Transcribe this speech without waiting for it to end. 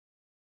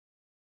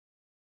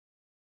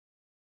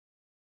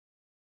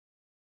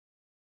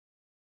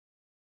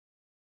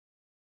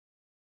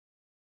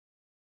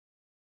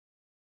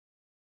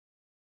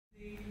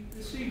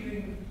This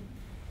evening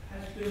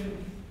has been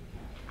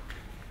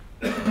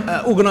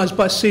organised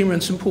by SEMA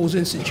and St Paul's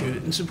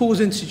Institute. And St Paul's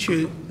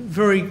Institute,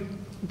 very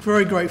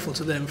grateful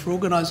to them for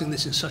organising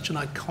this in such an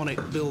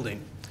iconic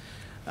building.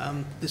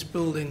 This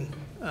building,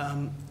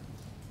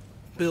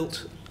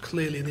 built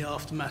clearly in the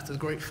aftermath of the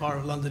Great Fire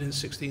of London in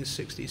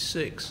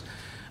 1666,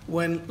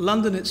 when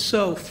London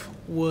itself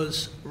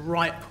was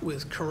ripe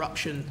with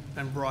corruption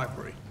and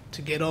bribery.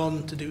 To get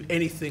on, to do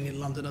anything in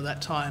London at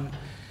that time,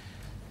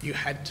 you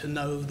had to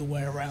know the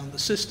way around the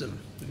system.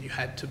 You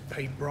had to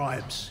pay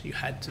bribes. You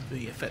had to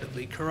be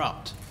effectively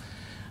corrupt.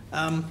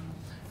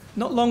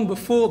 Not long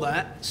before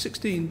that,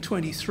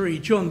 1623,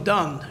 John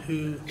Donne,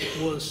 who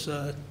was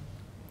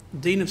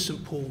Dean of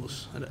St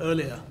Paul's, an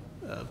earlier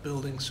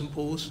building, St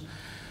Paul's,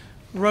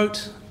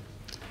 wrote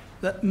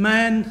that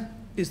man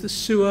is the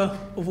sewer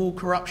of all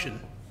corruption.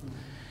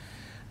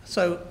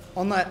 So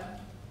on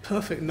that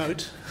perfect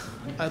note,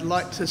 I'd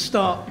like to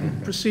start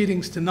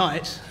proceedings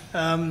tonight.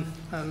 And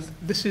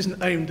this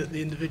isn't aimed at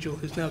the individual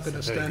who's now going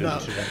to stand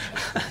up.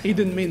 He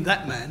didn't mean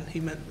that man, he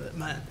meant that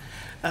man.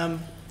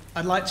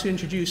 I'd like to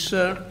introduce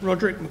Sir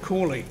Roderick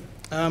Macaulay.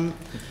 And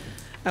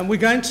we're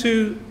going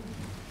to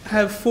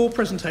have 4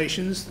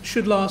 presentations that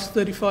should last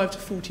 35 to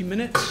 40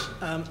 minutes,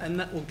 and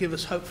that will give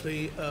us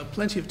hopefully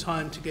plenty of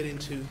time to get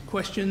into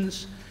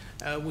questions.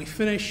 We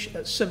finish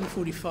at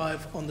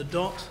 7:45 on the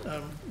dot.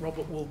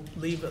 Robert will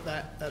leave at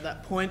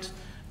that point.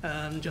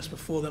 And just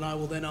before then, I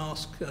will then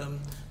ask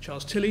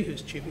Charles Tilley,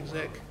 who's Chief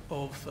Exec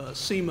of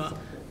SEMA,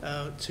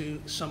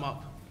 to sum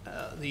up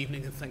the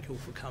evening, and thank you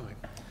all for coming.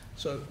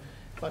 So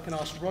if I can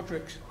ask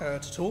Roderick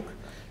to talk.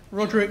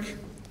 Roderick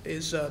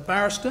is a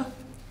barrister,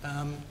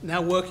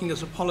 now working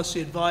as a policy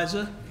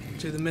advisor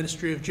to the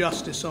Ministry of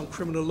Justice on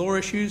criminal law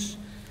issues,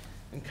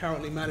 and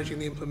currently managing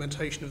the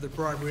implementation of the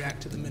Bribery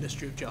Act at the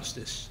Ministry of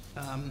Justice.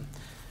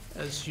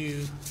 As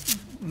you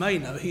may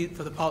know,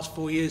 for the past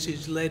 4 years,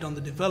 he's led on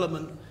the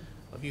development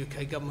of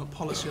UK government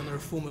policy on the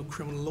reform of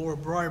criminal law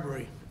of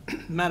bribery,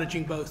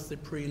 managing both the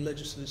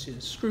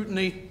pre-legislative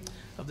scrutiny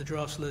of the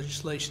draft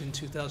legislation in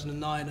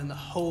 2009 and the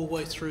whole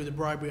way through the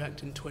Bribery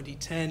Act in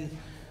 2010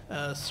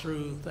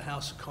 through the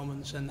House of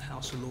Commons and the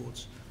House of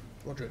Lords.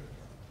 Roderick.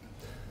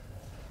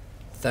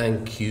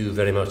 Thank you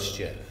very much,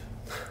 Jeff.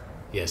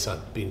 Yes,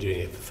 I've been doing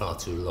it for far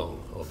too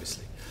long,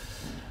 obviously.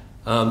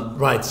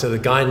 Right, so the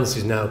guidance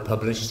is now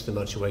published, the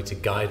much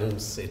awaited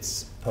guidance.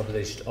 It's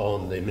published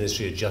on the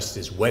Ministry of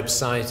Justice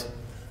website,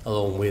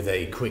 along with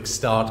a quick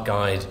start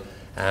guide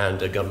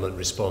and a government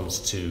response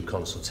to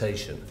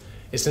consultation.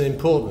 It's an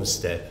important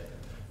step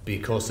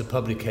because the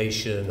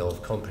publication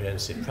of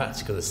comprehensive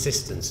practical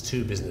assistance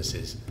to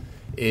businesses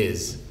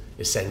is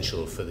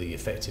essential for the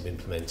effective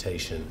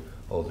implementation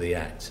of the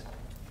Act.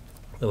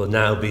 There will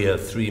now be a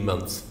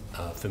 3-month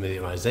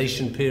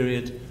familiarisation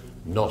period,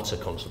 not a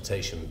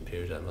consultation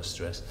period, I must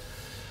stress,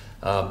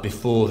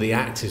 before the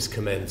Act is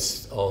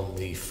commenced on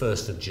the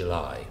 1st of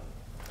July.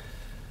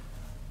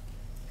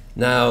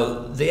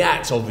 Now, the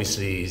Act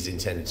obviously is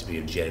intended to be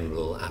of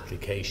general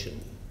application,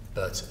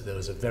 but there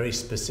was a very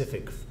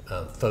specific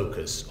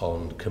focus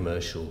on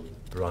commercial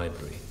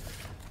bribery.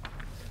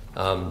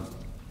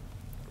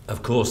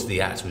 Of course,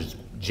 the Act was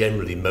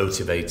generally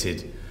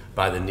motivated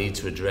by the need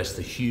to address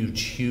the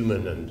huge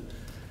human and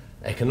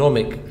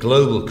economic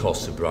global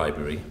costs of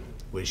bribery,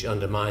 which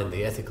undermine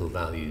the ethical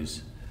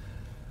values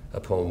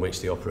upon which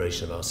the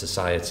operation of our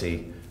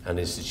society and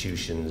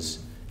institutions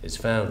is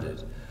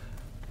founded.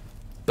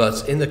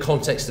 But in the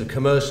context of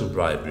commercial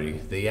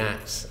bribery, the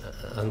Act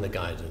and the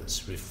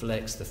guidance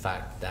reflects the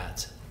fact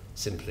that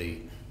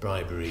simply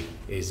bribery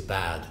is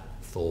bad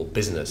for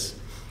business.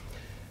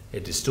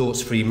 It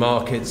distorts free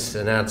markets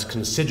and adds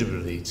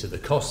considerably to the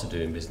cost of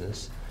doing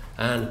business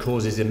and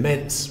causes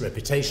immense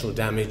reputational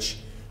damage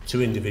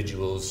to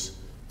individuals,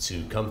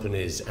 to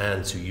companies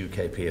and to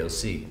UK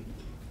PLC.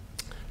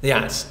 The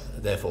Act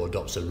therefore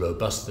adopts a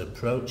robust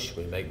approach,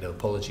 we make no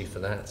apology for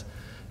that.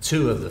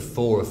 2 of the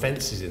 4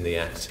 offences in the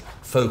Act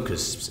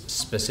focus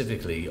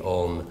specifically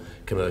on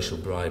commercial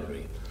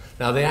bribery.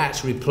 Now, the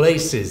Act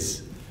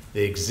replaces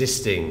the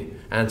existing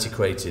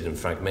antiquated and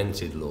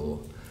fragmented law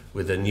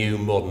with a new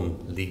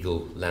modern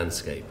legal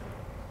landscape.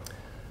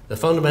 The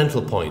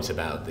fundamental point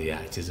about the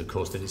Act is, of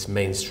course, that it's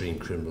mainstream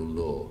criminal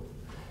law.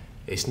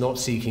 It's not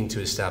seeking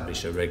to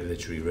establish a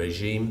regulatory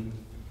regime.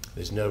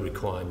 There's no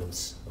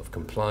requirements of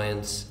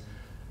compliance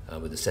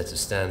with a set of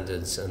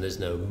standards, and there's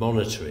no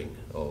monitoring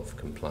of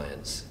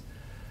compliance.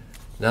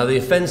 Now, the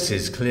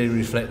offences clearly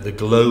reflect the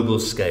global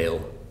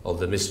scale of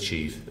the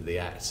mischief that the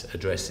Act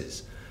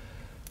addresses.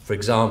 For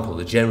example,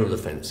 the general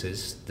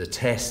offences, the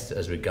test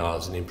as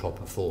regards an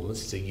improper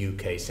performance is a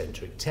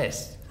UK-centric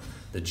test.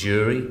 The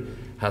jury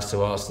has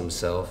to ask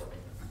themselves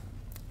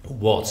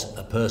what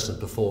a person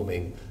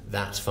performing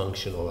that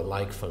function or a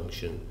like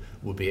function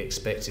would be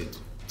expected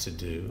to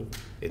do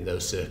in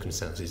those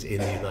circumstances in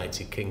the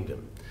United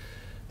Kingdom.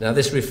 Now,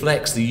 this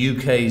reflects the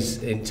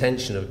UK's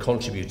intention of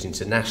contributing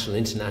to national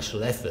and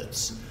international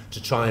efforts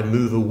to try and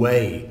move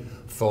away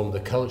from the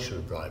culture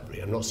of bribery.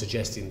 I'm not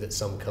suggesting that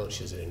some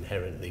cultures are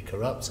inherently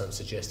corrupt. I'm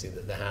suggesting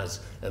that there has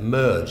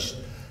emerged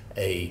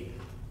a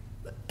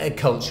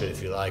culture,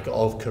 if you like,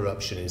 of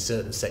corruption in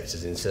certain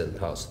sectors in certain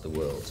parts of the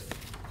world.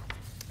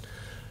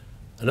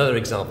 Another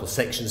example,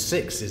 Section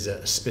 6 is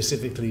a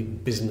specifically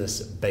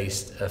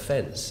business-based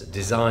offence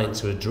designed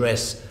to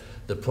address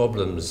the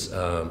problems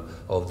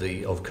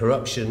of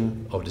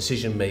corruption, of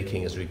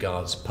decision-making as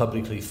regards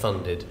publicly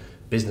funded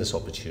business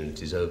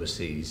opportunities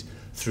overseas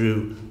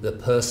through the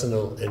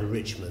personal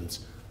enrichment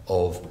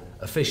of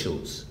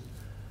officials.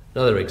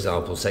 Another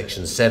example,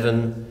 Section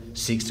 7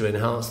 seeks to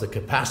enhance the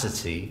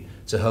capacity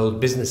to hold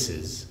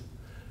businesses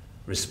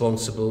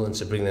responsible and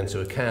to bring them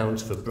to account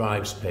for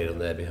bribes paid on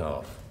their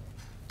behalf.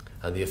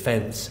 And the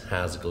offence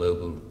has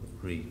global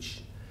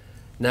reach.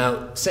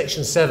 Now,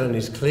 Section 7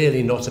 is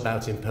clearly not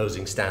about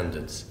imposing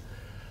standards.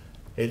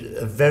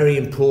 It's very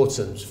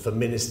important for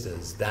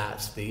ministers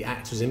that the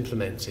Act was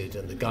implemented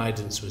and the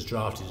guidance was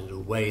drafted in a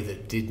way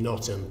that did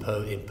not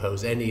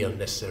impose any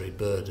unnecessary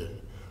burden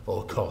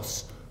or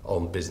costs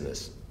on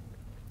business.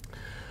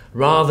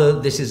 Rather,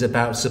 this is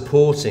about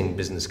supporting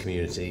business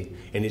community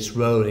in its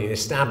role in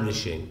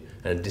establishing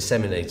and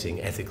disseminating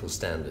ethical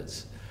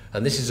standards.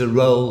 And this is a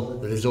role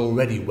that is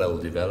already well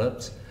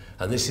developed,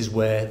 and this is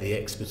where the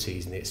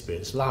expertise and the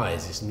experience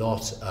lies. It's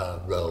not a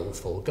role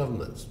for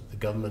government. The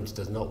government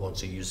does not want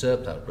to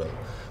usurp that role.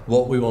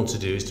 What we want to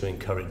do is to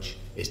encourage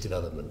its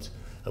development.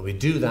 And we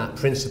do that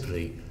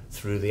principally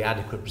through the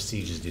adequate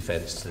procedures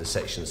defence to the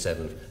Section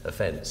 7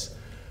 offence.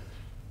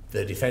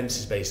 The defence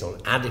is based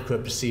on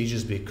adequate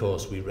procedures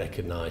because we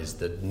recognise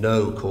that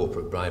no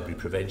corporate bribery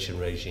prevention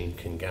regime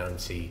can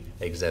guarantee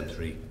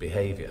exemplary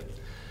behaviour.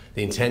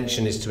 The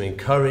intention is to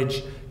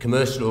encourage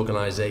commercial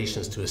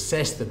organisations to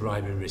assess the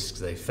bribery risks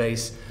they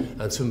face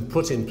and to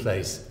put in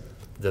place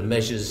the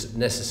measures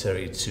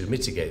necessary to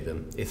mitigate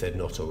them if they've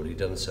not already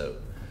done so.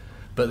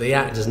 But the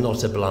Act does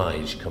not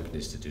oblige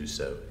companies to do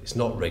so. It's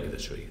not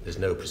regulatory. There's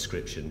no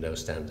prescription, no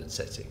standard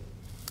setting.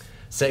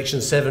 Section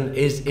 7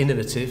 is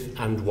innovative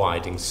and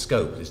wide in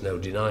scope. There's no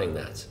denying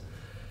that.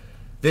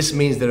 This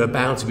means there are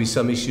bound to be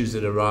some issues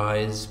that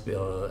arise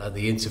at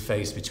the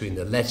interface between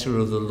the letter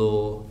of the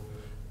law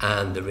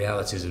and the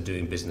realities of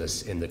doing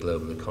business in the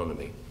global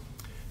economy.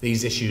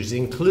 These issues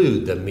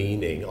include the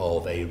meaning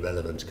of a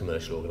relevant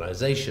commercial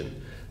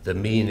organisation, the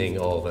meaning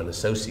of an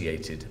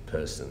associated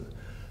person,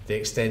 the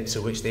extent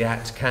to which the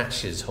Act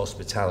catches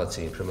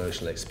hospitality and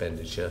promotional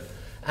expenditure,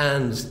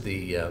 and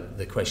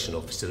the question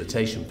of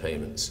facilitation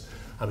payments.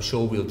 I'm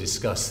sure we'll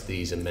discuss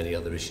these and many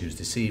other issues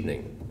this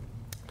evening.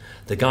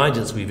 The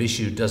guidance we've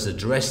issued does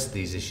address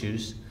these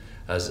issues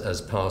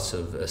as part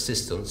of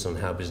assistance on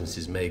how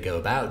businesses may go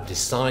about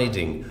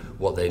deciding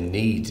what they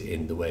need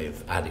in the way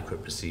of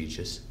adequate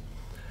procedures.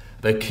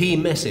 The key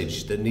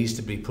message that needs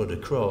to be put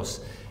across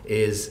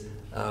is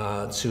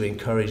to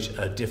encourage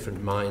a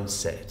different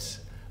mindset.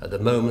 At the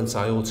moment,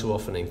 I all too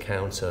often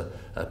encounter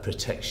a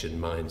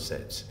protection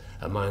mindset,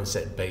 a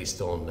mindset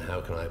based on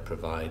how can I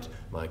provide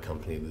my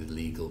company with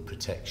legal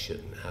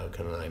protection, how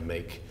can I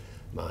make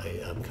my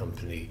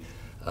company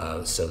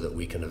so that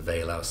we can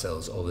avail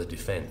ourselves of the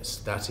defence.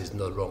 That is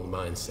the wrong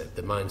mindset.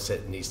 The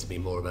mindset needs to be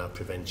more about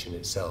prevention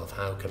itself.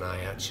 How can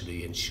I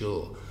actually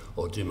ensure,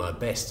 or do my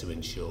best to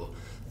ensure,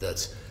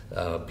 that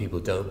people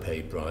don't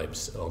pay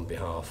bribes on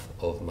behalf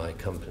of my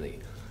company?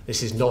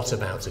 This is not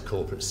about a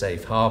corporate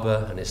safe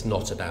harbour, and it's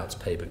not about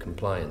paper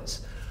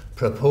compliance.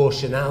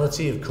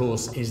 Proportionality, of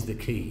course, is the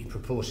key.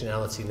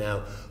 Proportionality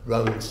now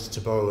runs,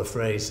 to borrow a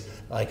phrase,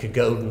 like a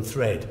golden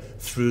thread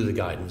through the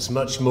guidance,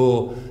 much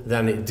more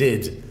than it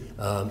did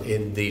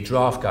in the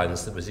draft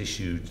guidance that was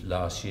issued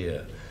last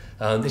year.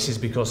 This is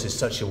because there's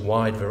such a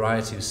wide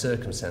variety of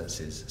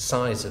circumstances,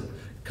 size of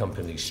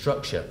company,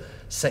 structure,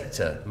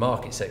 sector,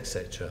 markets,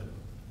 etc.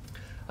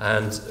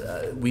 And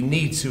we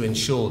need to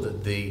ensure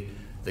that the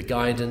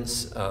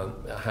guidance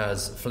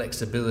has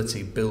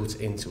flexibility built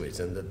into it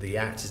and that the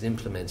Act is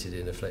implemented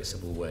in a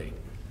flexible way.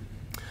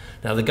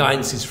 Now, the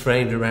guidance is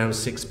framed around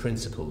 6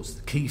 principles.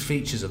 The key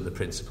features of the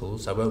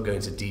principles, I won't go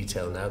into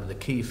detail now, but the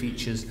key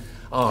features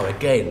are,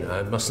 again,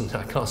 I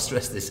can't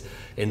stress this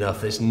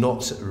enough, it's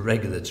not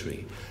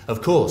regulatory.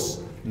 Of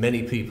course,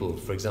 many people,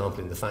 for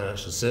example, in the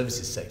financial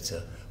services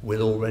sector,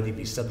 will already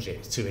be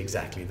subject to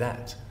exactly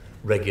that.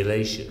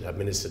 Regulation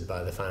administered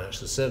by the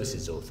Financial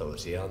Services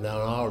Authority, and there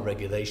are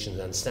regulations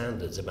and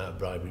standards about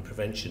bribery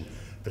prevention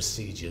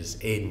procedures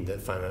in the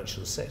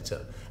financial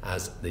sector,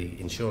 as the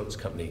insurance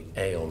company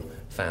Aon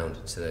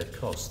found to their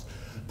cost.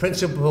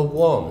 Principle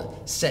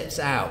 1 sets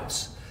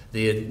out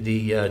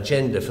the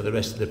agenda for the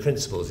rest of the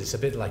principles. It's a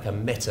bit like a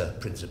meta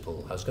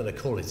principle. I was going to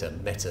call it a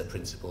meta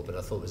principle, but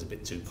I thought it was a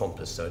bit too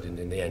pompous, so I didn't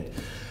in the end.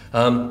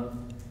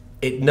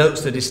 It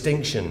notes the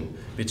distinction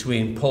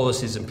between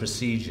policies and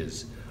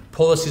procedures.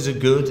 Policies are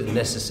good and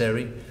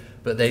necessary,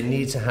 but they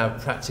need to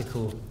have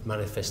practical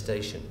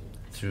manifestation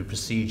through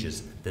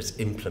procedures that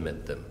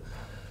implement them.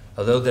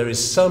 Although there is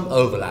some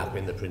overlap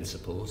in the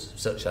principles,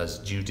 such as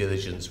due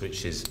diligence,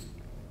 which is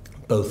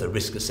both a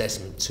risk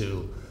assessment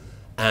tool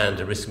and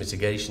a risk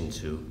mitigation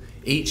tool,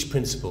 each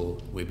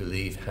principle, we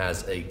believe,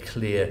 has a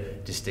clear,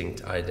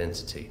 distinct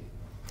identity.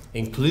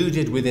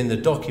 Included within the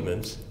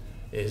document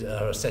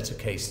are a set of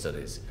case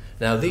studies.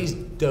 Now, these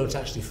don't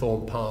actually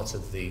form part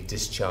of the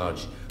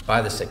discharge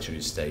by the Secretary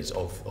of State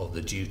of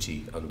the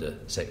duty under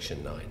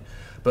Section 9,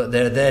 but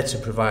they're there to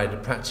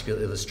provide practical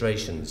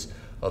illustrations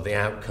of the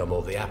outcome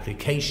of the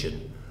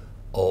application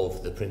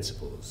of the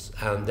principles.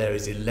 And there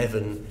is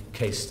 11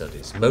 case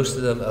studies, most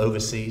of them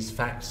overseas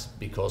facts,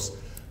 because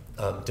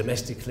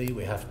domestically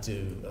we have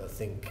to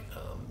think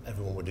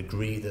everyone would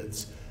agree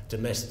that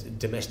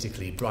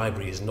domestically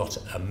bribery is not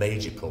a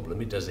major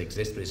problem. It does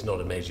exist, but it's not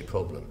a major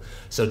problem.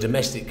 So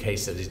domestic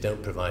case studies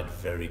don't provide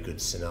very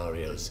good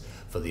scenarios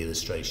for the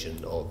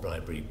illustration of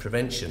bribery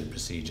prevention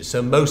procedures.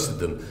 So most of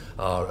them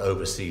are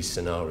overseas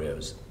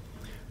scenarios.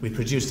 We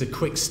produced a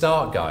quick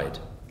start guide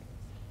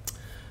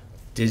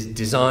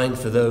designed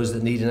for those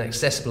that need an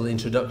accessible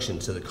introduction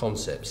to the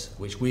concepts,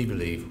 which we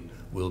believe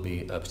will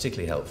be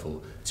particularly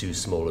helpful to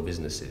smaller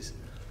businesses.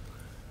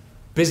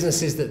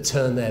 Businesses that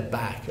turn their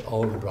back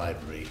on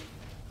bribery,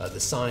 the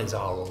signs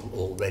are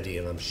already,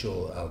 and I'm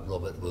sure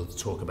Robert will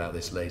talk about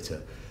this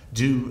later,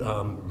 do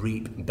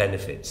reap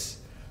benefits.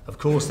 Of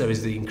course, there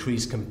is the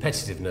increased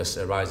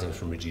competitiveness arising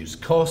from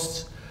reduced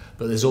costs,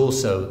 but there's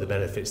also the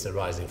benefits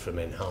arising from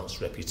enhanced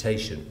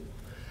reputation.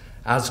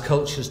 As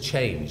cultures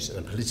change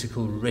and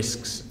political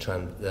risks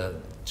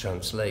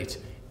translate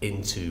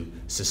into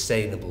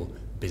sustainable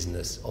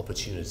business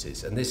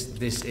opportunities, and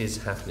this is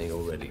happening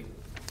already.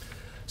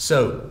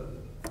 So,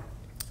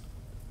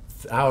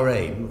 our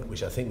aim,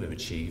 which I think we've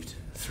achieved,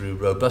 through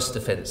robust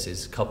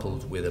defences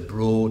coupled with a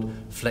broad,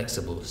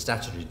 flexible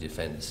statutory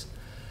defence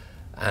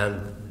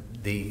and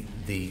the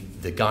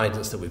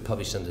guidance that we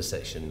published under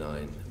Section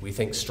 9, we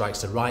think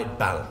strikes the right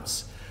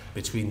balance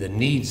between the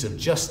needs of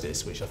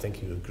justice, which I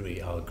think you agree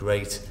are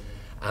great,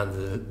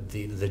 and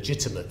the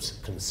legitimate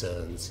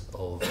concerns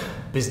of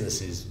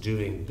businesses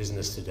doing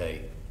business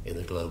today in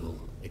the global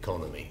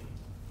economy.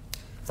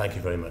 Thank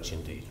you very much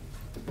indeed.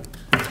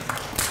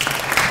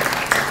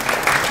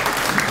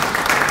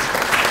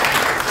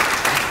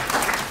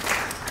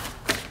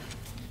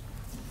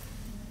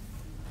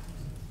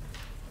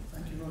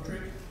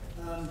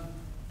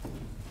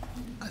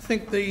 I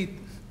think the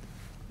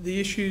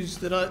issues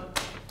that are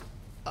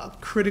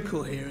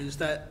critical here is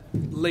that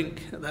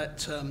link,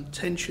 that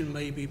tension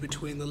maybe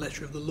between the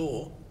letter of the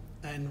law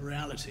and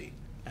reality.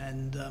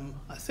 And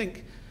I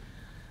think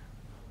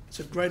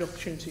it's a great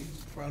opportunity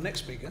for our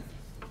next speaker,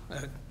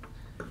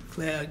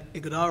 Claire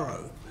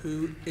Ighodaro,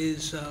 who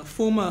is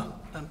former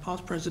and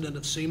past president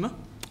of CIMA,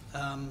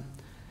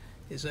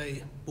 is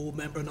a board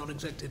member and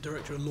non-executive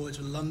director of Lloyd's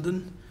of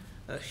London,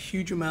 a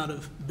huge amount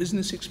of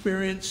business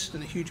experience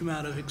and a huge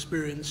amount of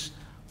experience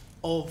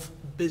of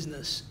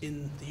business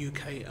in the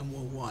UK and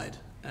worldwide.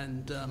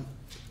 And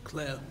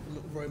Claire, I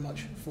look very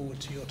much forward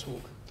to your talk.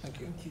 Thank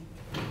you. Thank you.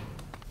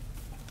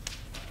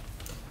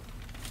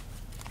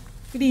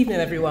 Good evening,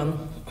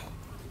 everyone.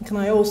 Can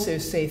I also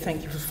say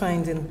thank you for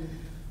finding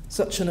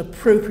such an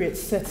appropriate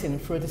setting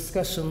for a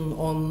discussion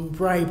on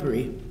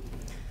bribery.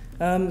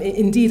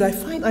 Indeed, I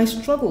find I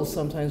struggle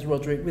sometimes,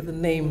 Roderick, with the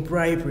name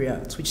Bribery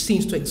Act, which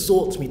seems to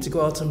exhort me to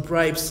go out and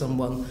bribe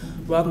someone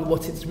rather than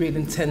what its real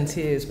intent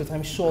is, but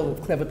I'm sure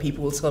that clever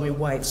people will tell me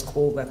why it's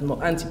called that and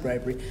not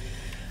anti-bribery.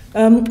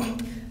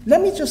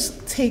 Let me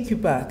just take you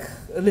back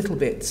a little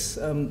bit,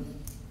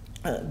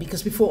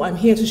 because before I'm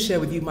here to share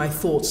with you my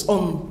thoughts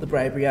on the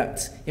Bribery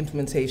Act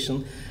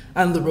implementation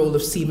and the role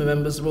of CIMA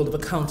members, the role of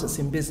accountants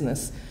in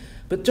business.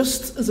 But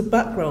just as a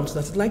background to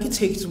that, I'd like to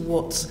take you to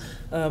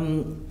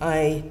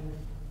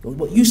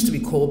what used to be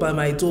called by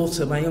my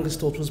daughter, my youngest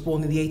daughter was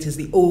born in the 80s,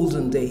 the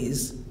olden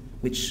days,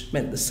 which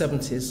meant the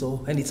 70s,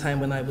 or any time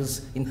when I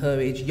was in her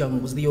age,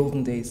 young was the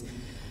olden days.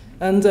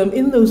 And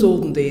in those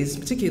olden days,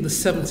 particularly the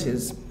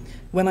 70s,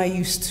 when I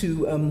used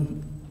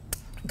to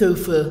go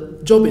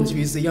for job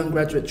interviews as a young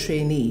graduate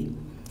trainee,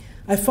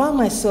 I found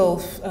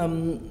myself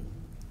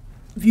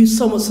viewed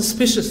somewhat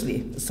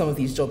suspiciously at some of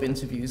these job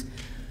interviews.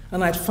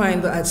 And I'd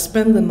find that I'd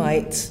spend the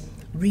night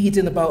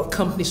reading about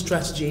company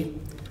strategy,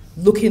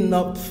 looking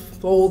up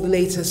all the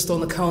latest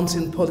on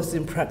accounting, policy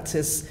and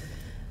practice,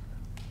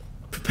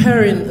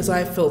 preparing, as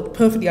I felt,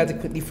 perfectly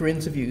adequately for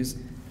interviews.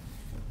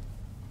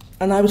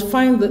 And I would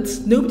find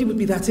that nobody would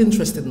be that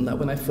interested in that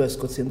when I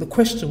first got in. The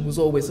question was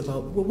always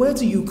about, well, where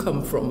do you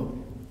come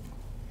from?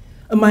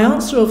 And my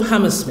answer of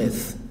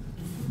Hammersmith,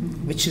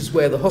 which is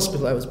where the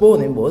hospital I was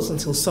born in was,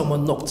 until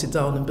someone knocked it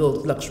down and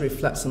built luxury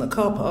flats in a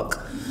car park.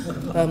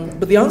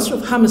 But the answer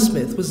of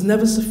Hammersmith was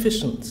never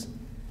sufficient.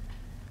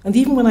 And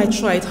even when I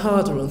tried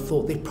harder and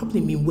thought, they probably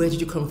mean, where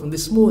did you come from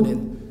this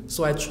morning?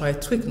 So I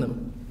tried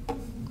Twickenham.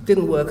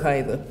 Didn't work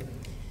either.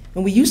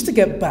 And we used to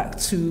get back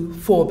to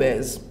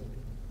forebears.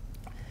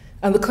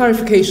 And the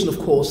clarification, of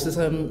course,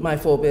 that my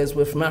forebears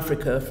were from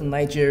Africa, from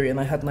Nigeria, and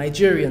I had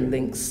Nigerian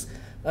links.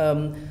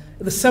 In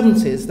the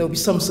 70s, there would be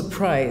some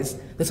surprise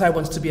that I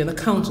wanted to be an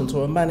accountant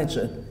or a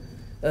manager.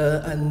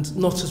 And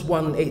not as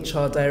one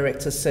HR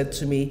director said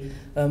to me,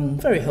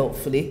 very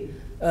helpfully,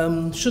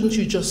 shouldn't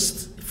you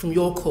just from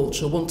your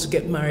culture want to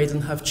get married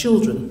and have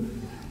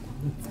children.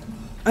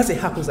 As it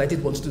happens, I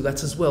did want to do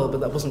that as well, but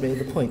that wasn't really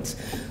the point.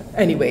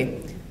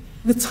 Anyway,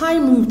 the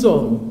time moved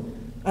on,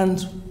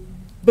 and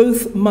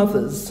both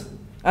mothers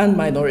and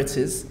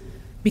minorities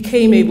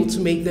became able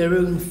to make their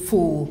own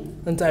full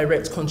and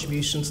direct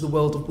contribution to the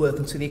world of work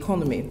and to the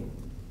economy.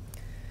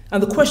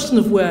 And the question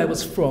of where I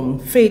was from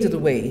faded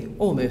away,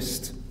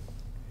 almost,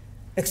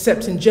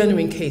 except in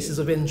genuine cases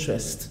of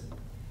interest.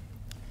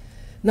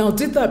 Now,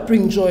 did that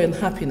bring joy and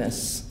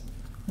happiness?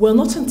 Well,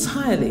 not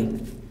entirely.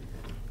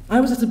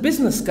 I was at a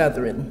business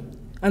gathering,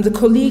 and a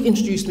colleague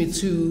introduced me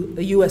to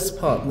a US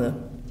partner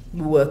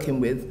we were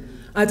working with,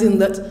 adding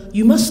that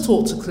you must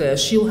talk to Claire,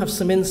 she'll have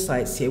some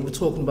insights here. We're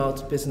talking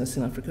about business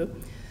in Africa.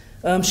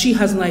 She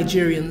has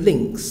Nigerian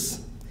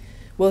links.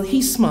 Well,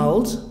 he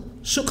smiled,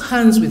 shook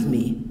hands with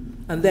me,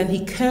 and then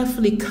he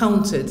carefully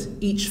counted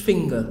each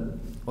finger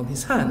on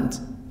his hand.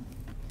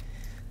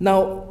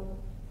 Now,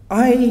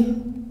 I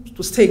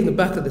was taken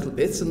aback a little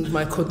bit, and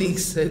my colleague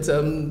said,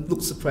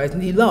 looked surprised,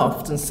 and he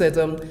laughed and said,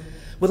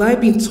 well,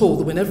 I've been told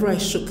that whenever I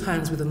shook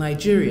hands with a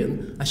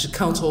Nigerian, I should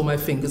count all my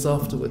fingers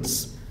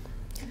afterwards.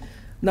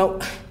 Now,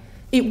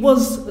 it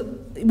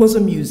was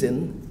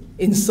amusing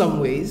in some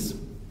ways,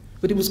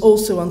 but it was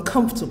also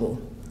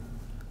uncomfortable.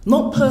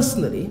 Not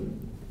personally,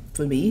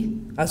 for me,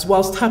 as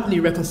whilst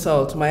happily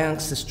reconciled to my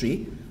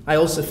ancestry, I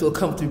also feel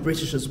comfortably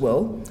British as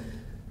well,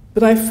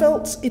 but I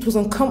felt it was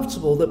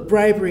uncomfortable that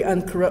bribery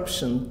and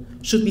corruption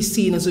should be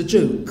seen as a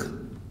joke,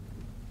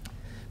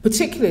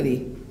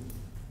 particularly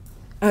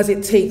as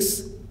it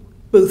takes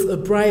both a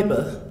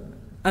briber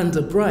and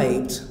a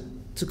bribed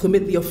to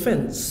commit the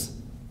offence.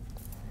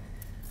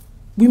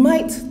 We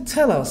might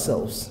tell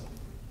ourselves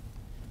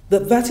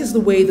that that is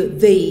the way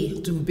that they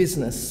do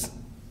business,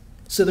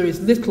 so there is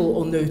little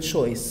or no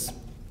choice.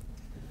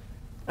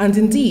 And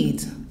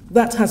indeed,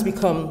 that has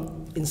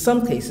become, in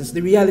some cases,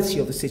 the reality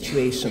of the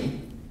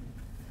situation,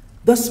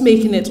 thus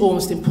making it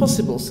almost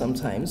impossible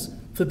sometimes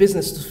for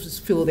business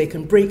to feel they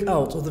can break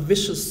out of the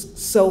vicious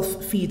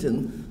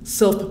self-feeding,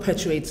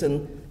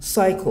 self-perpetuating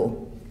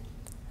cycle.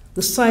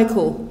 The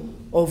cycle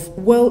of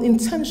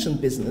well-intentioned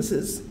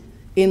businesses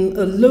in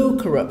a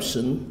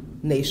low-corruption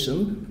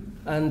nation,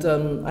 and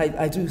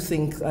I do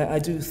thank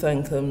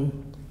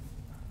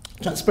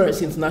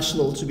Transparency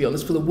International, to be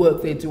honest, for the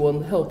work they do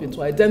on helping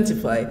to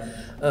identify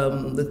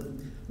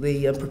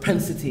the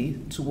propensity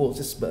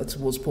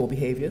towards poor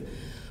behaviour.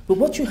 But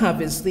what you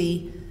have is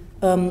the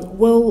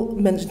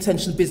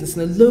well-intentioned business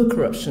in a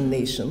low-corruption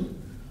nation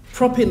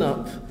propping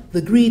up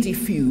the greedy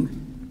few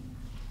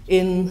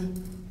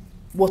in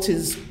what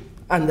is,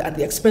 and at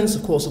the expense,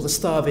 of course, of the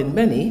starving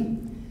many,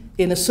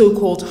 in a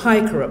so-called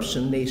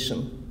high-corruption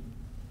nation.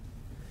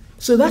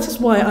 So that is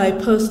why I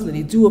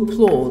personally do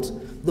applaud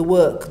the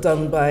work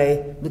done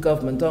by the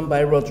government, done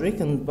by Roderick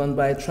and done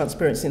by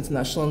Transparency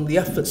International, and the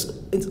efforts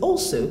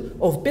also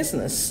of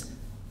business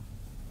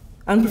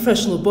and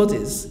professional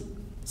bodies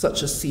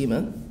such as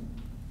CIMA,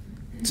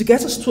 to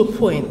get us to a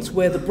point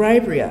where the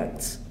Bribery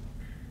Act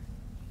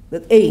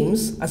that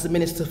aims, as the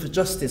Minister for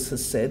Justice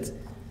has said,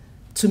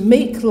 to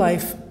make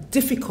life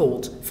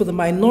difficult for the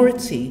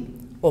minority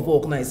of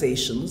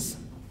organisations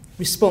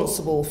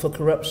responsible for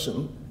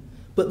corruption,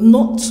 but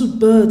not to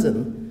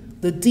burden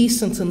the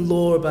decent and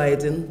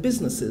law-abiding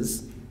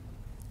businesses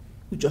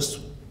who just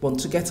want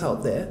to get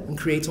out there and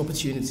create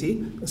opportunity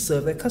and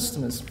serve their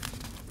customers.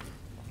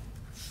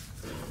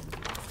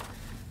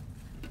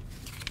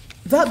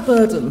 That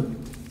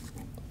burden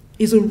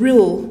is a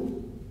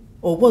real,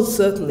 or was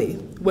certainly,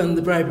 when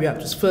the Bribery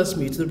Act was first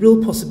mooted, a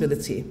real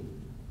possibility.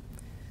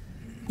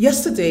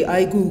 Yesterday,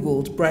 I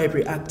Googled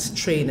Bribery Act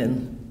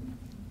training.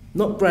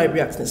 Not Bribery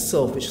Act in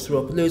itself, which threw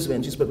up loads of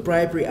entries, but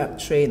Bribery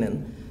Act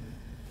training.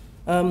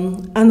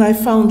 And I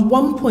found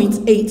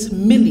 1.8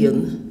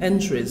 million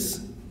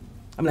entries.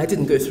 I mean, I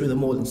didn't go through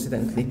them all,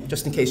 incidentally,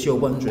 just in case you're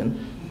wondering.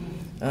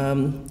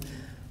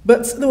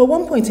 But there were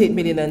 1.8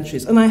 million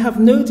entries, and I have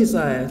no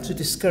desire to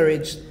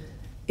discourage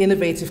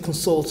innovative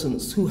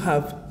consultants who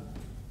have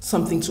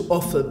something to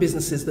offer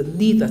businesses that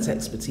need that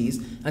expertise,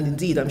 and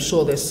indeed, I'm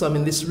sure there's some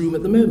in this room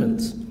at the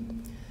moment.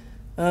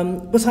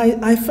 But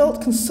I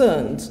felt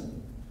concerned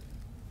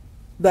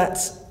that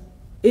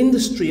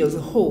industry as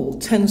a whole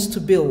tends to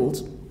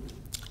build,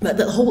 that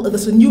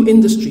a new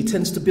industry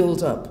tends to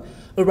build up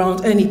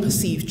around any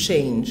perceived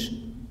change.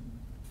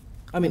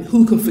 I mean,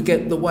 who can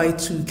forget the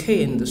Y2K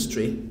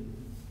industry?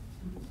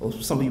 Or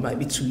some of you might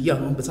be too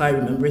young, but I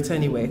remember it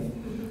anyway.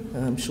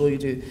 I'm sure you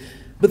do.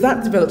 But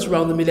that developed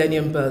around the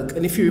Millennium Bug,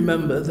 and if you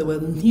remember, there were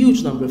a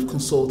huge number of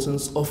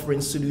consultants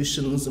offering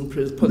solutions and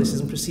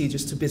policies and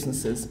procedures to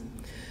businesses.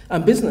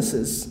 And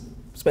businesses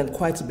spent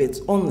quite a bit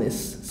on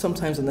this,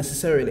 sometimes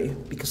unnecessarily,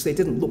 because they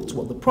didn't look to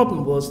what the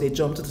problem was, they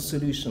jumped at the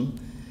solution.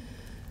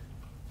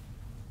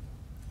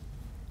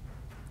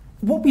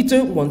 What we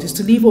don't want is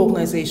to leave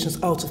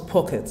organisations out of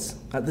pocket,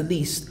 at the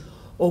least,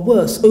 or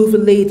worse,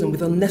 overladen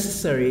with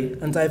unnecessary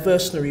and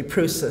diversionary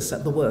process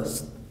at the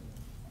worst.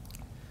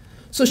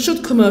 So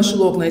should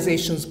commercial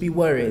organisations be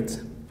worried?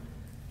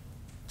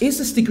 Is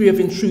this degree of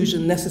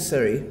intrusion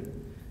necessary?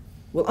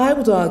 Well, I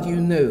would argue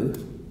no,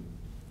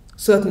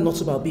 certainly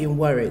not about being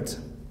worried,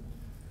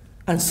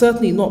 and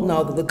certainly not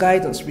now that the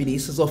guidance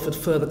release has offered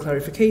further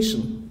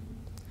clarification.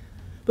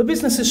 But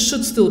businesses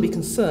should still be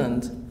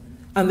concerned,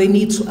 and they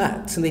need to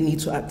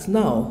act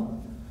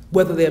now,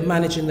 whether they're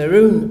managing their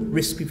own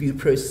risk review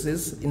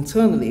processes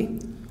internally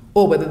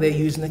or whether they're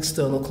using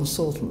external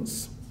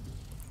consultants.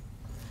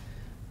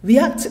 The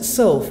Act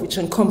itself, which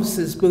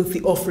encompasses both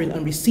the offering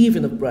and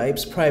receiving of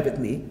bribes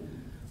privately,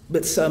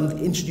 but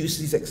introduces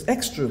these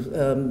extra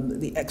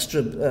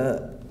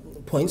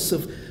points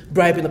of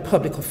bribing a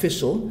public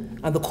official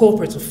and the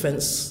corporate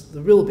offence,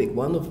 the real big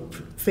one,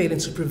 of failing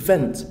to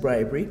prevent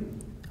bribery.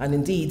 And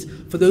indeed,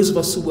 for those of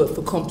us who work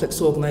for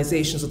complex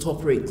organisations that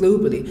operate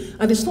globally,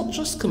 and it's not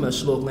just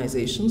commercial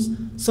organisations,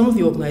 some of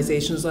the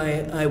organisations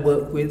I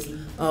work with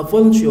are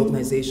voluntary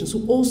organisations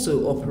who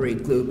also operate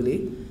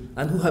globally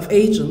and who have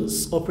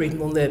agents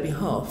operating on their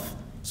behalf,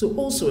 so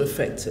also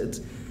affected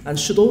and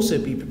should also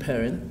be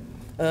preparing,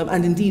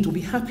 and indeed will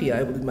be happy,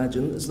 I would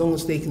imagine, as long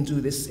as they can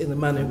do this in a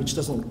manner which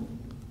doesn't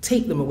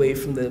take them away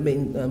from their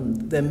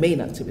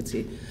main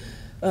activity,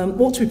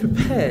 ought to be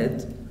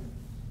prepared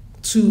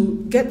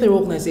to get their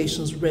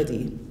organisations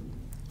ready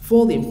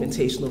for the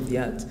implementation of the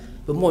Act,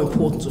 but more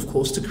important, of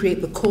course, to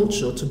create the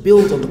culture, to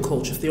build on the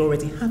culture if they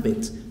already have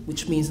it,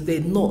 which means that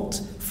they're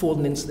not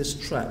falling into this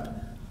trap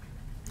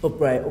of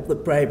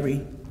that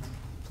bribery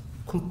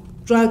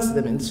drags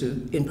them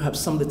into in perhaps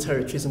some of the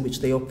territories in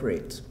which they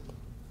operate.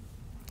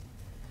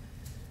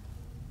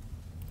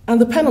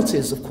 And the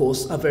penalties, of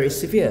course, are very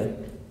severe.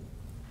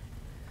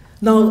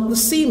 Now, the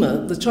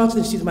CIMA, the Chartered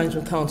Institute of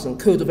Management Accountant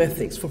Code of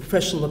Ethics for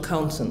Professional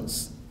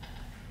Accountants,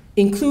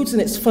 includes in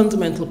its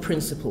fundamental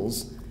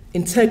principles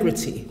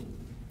integrity,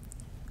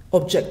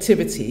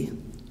 objectivity,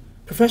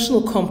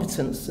 professional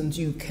competence and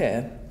due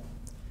care,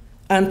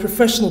 and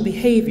professional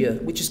behaviour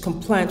which is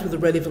compliant with the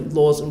relevant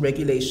laws and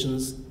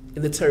regulations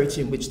in the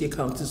territory in which the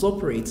accountant is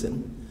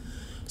operating.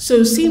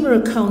 So CIMA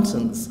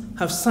accountants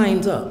have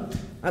signed up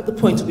at the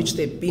point at which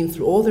they've been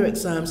through all their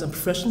exams and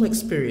professional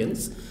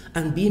experience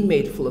and been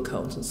made full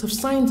accountants, have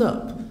signed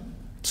up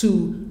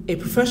to a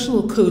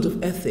professional code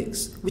of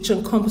ethics which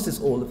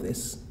encompasses all of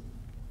this.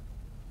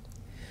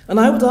 And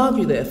I would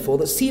argue, therefore,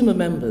 that CIMA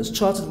members,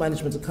 chartered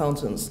management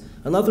accountants,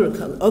 and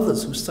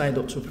others who signed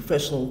up to a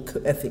professional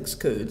ethics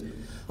code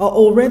are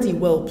already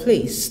well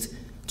placed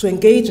to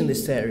engage in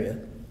this area.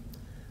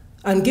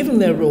 And given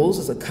their roles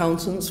as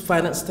accountants,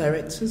 finance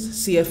directors,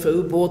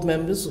 CFO, board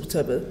members,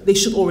 whatever, they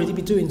should already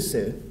be doing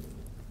so.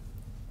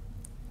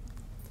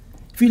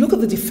 If you look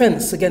at the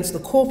defence against the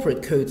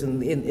corporate code in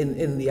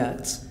the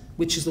Act,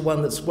 which is the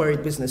one that's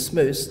worried business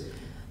most,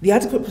 the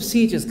adequate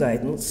procedures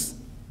guidance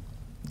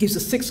gives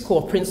us 6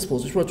 core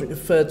principles, which Roderick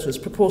referred to as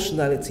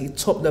proportionality,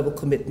 top-level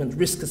commitment,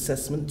 risk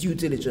assessment, due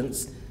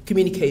diligence,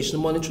 communication,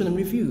 monitoring and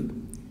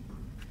review.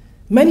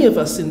 Many of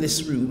us in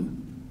this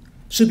room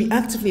should be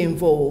actively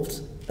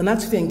involved and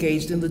actively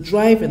engaged in the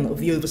driving of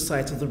the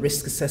oversight of the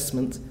risk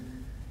assessment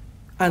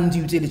and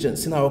due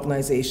diligence in our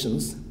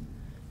organisations,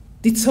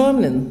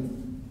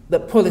 determining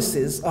that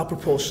policies are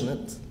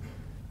proportionate,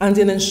 and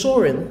in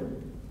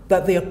ensuring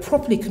that they are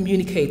properly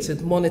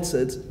communicated,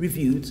 monitored,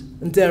 reviewed,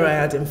 and dare I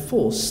add,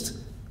 enforced.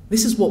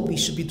 This is what we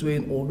should be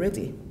doing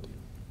already.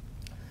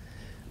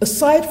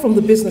 Aside from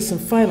the business and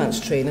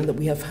finance training that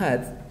we have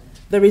had,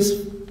 there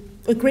is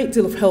a great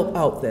deal of help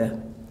out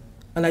there.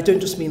 And I don't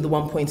just mean the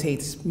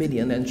 1.8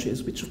 million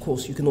entries, which of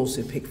course you can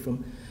also pick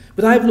from.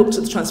 But I've looked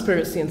at the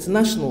Transparency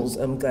International's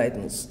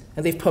guidance,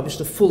 and they've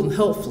published a full and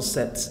helpful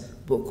set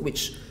book,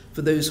 which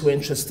for those who are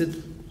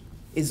interested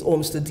is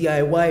almost a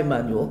DIY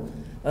manual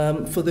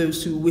for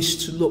those who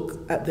wish to look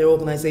at their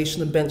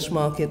organisation and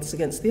benchmark it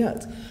against the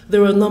Act.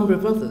 There are a number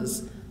of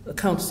others.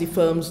 Accountancy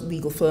firms,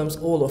 legal firms,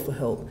 all offer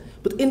help.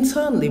 But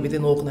internally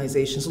within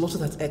organisations, a lot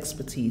of that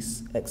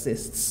expertise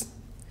exists.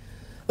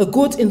 A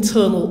good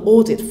internal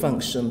audit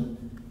function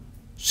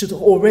should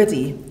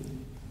already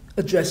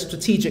address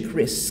strategic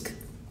risk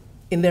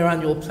in their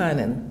annual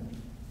planning.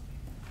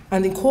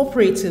 And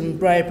incorporating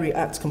Bribery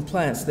Act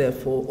compliance,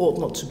 therefore, ought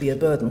not to be a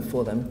burden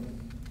for them.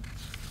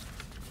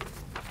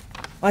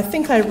 I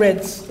think I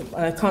read,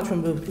 I can't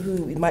remember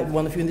who, it might be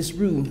one of you in this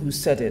room who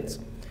said it,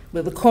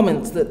 but the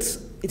comment that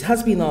it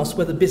has been asked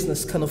whether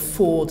business can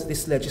afford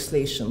this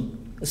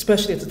legislation,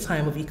 especially at a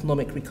time of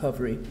economic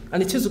recovery.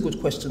 And it is a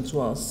good question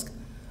to ask.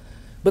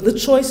 But the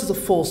choice is a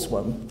false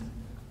one.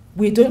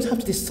 We don't have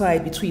to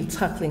decide between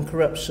tackling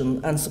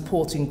corruption and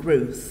supporting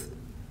growth.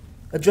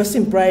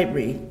 Addressing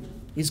bribery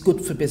is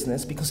good for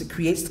business because it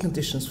creates the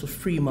conditions for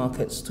free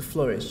markets to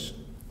flourish.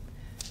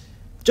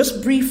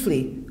 Just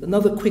briefly,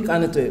 another quick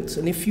anecdote,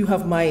 and if you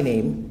have my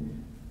name,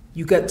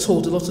 you get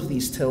told a lot of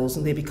these tales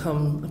and they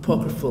become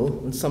apocryphal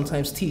and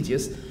sometimes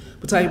tedious.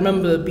 But I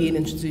remember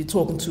being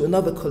talking to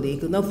another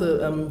colleague,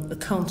 another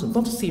accountant,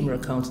 not a senior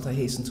accountant, I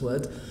hasten to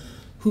add,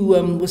 who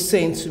was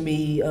saying to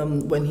me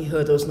when he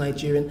heard I was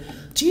Nigerian,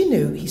 do you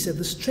know, he said,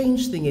 the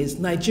strange thing is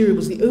Nigeria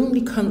was the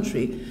only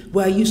country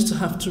where I used to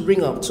have to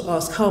ring up to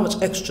ask how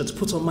much extra to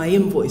put on my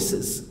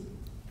invoices.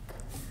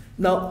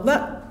 Now,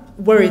 that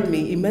worried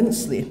me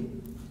immensely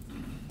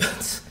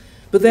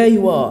But there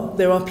you are.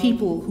 There are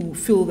people who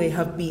feel they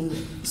have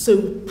been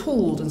so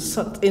pulled and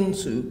sucked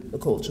into the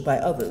culture by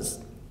others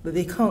that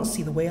they can't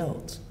see the way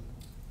out.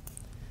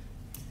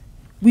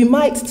 We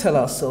might tell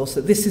ourselves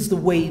that this is the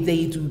way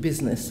they do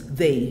business.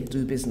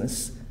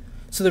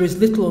 So there is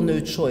little or no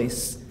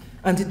choice.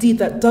 And indeed,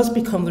 that does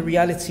become the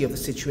reality of the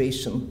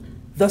situation,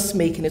 thus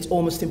making it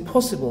almost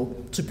impossible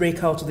to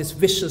break out of this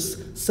vicious,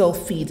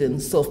 self-feeding,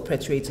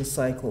 self-perpetuating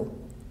cycle.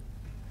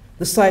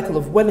 The cycle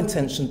of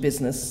well-intentioned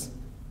business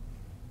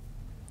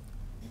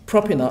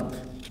propping up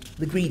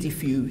the greedy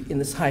few in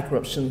this high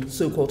corruption,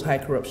 so-called high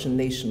corruption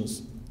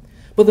nations.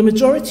 But the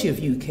majority of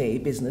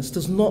UK business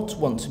does not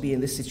want to be in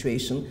this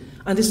situation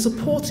and is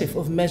supportive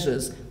of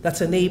measures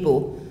that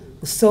enable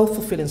the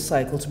self-fulfilling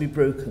cycle to be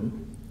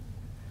broken.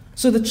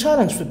 So the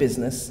challenge for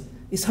business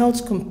is how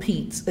to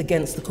compete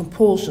against the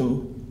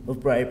compulsion of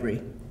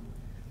bribery.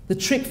 The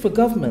trick for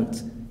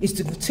government is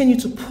to continue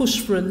to push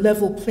for a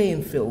level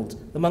playing field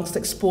amongst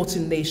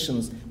exporting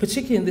nations,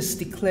 particularly in this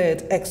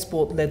declared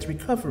export-led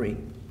recovery,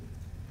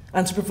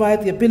 and to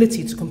provide the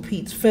ability to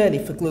compete fairly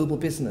for global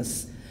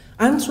business,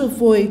 and to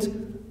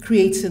avoid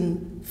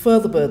creating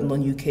further burden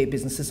on UK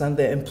businesses and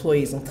their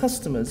employees and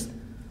customers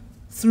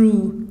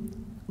through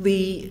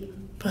the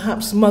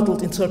perhaps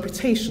muddled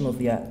interpretation of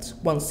the Act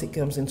once it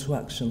comes into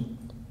action.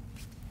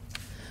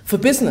 For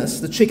business,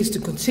 the trick is to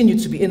continue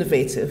to be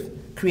innovative,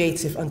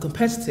 creative and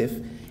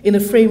competitive in a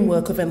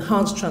framework of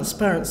enhanced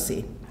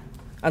transparency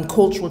and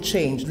cultural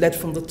change led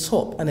from the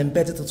top and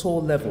embedded at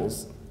all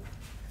levels.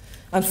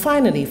 And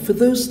finally, for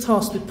those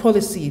tasked with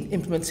policy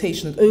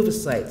implementation and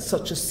oversight,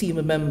 such as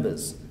CIMA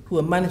members, who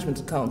are management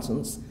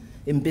accountants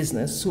in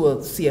business, who are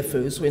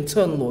CFOs, who are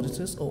internal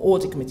auditors or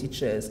audit committee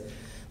chairs,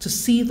 to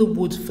see the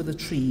wood for the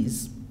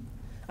trees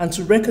and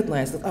to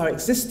recognise that our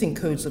existing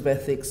codes of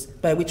ethics,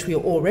 by which we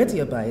are already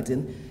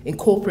abiding,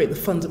 incorporate the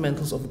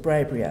fundamentals of the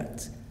Bribery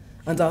Act.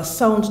 And our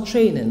sound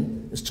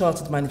training as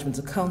chartered management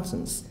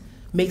accountants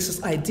makes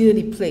us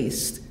ideally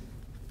placed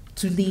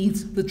to lead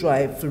the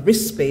drive for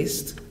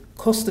risk-based,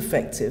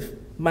 cost-effective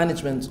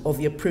management of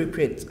the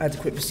appropriate,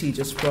 adequate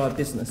procedures for our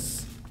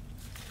business.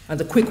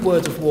 And a quick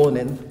word of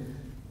warning,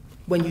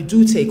 when you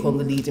do take on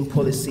the lead in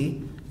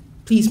policy,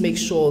 please make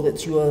sure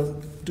that you are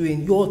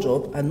doing your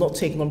job and not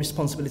taking on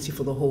responsibility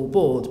for the whole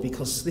board,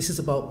 because this is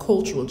about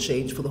cultural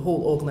change for the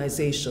whole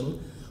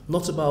organisation,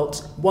 not about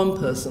one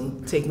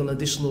person taking an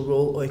additional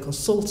role or a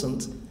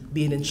consultant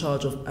being in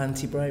charge of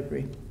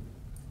anti-bribery.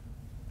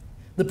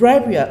 The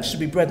Bribery Act should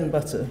be bread and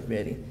butter,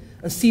 really,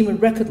 and CIMA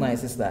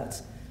recognises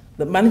that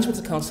management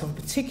accounts have a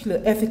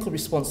particular ethical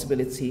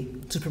responsibility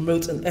to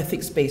promote an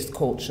ethics-based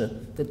culture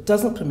that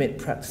doesn't permit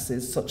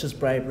practices such as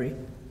bribery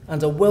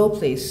and are well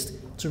placed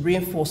to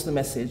reinforce the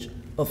message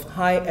of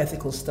high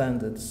ethical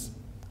standards.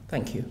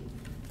 Thank you.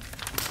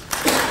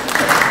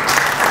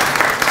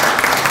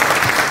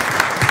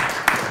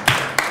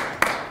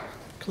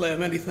 Claire,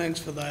 many thanks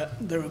for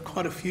that. There are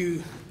quite a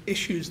few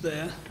issues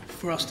there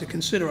for us to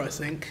consider, I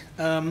think.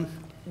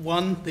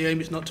 One, the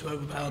aim is not to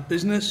overpower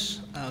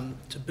business,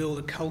 to build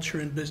a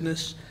culture in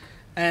business,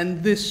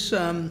 and this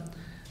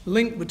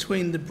link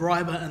between the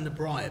briber and the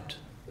bribed.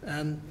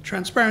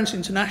 Transparency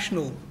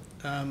International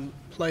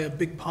play a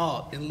big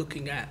part in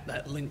looking at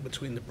that link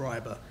between the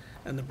briber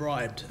and the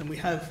bribed. And we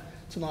have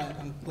tonight,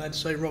 I'm glad to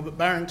say, Robert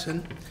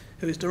Barrington,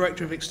 who is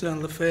Director of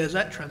External Affairs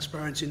at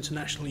Transparency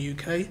International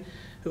UK,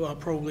 who are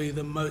probably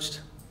the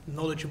most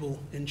knowledgeable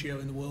NGO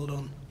in the world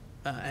on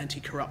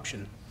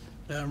anti-corruption.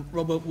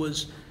 Robert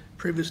was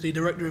previously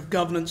Director of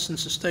Governance and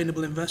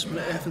Sustainable Investment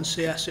at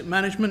F&C Asset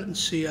Management and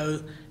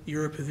CEO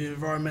Europe of the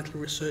environmental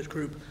research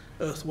group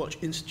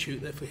Earthwatch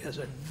Institute. Therefore, he has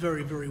a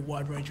very, very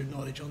wide range of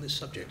knowledge on this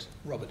subject.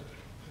 Robert.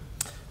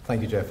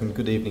 Thank you, Jeff, and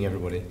good evening,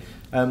 everybody.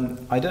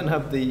 I don't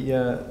have the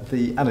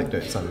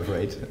anecdotes, I'm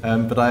afraid,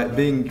 but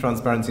being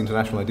Transparency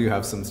International, I do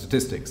have some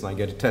statistics, and I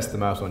get to test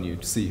them out on you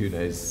to see who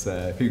knows,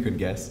 who can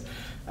guess.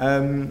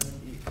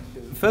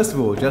 First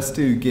of all, just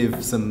to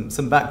give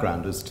some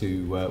background as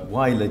to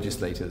why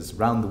legislators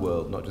around the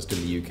world, not just in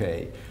the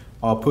UK,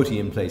 are putting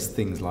in place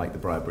things like the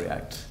Bribery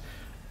Act.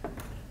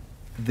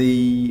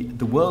 The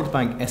World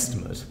Bank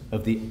estimate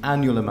of the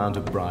annual amount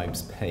of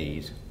bribes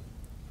paid.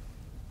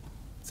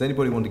 Does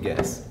anybody want to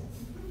guess?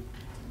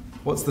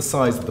 What's the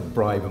size of the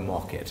bribe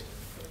market?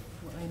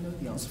 Well, I know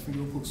the answer from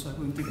your book, so I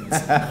won't give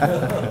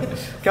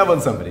it. Come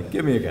on, somebody,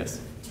 give me a guess.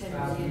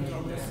 $10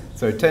 billion.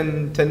 So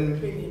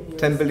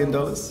 $10 billion?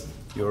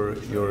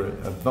 You're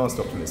a vast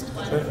optimist.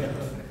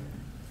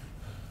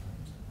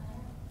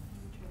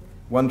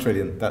 1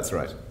 trillion, that's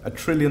right. $1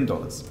 trillion.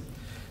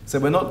 So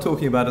we're not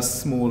talking about a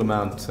small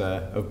amount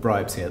of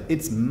bribes here.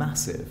 It's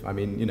massive. I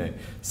mean, you know,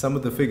 some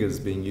of the figures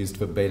being used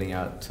for bailing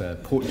out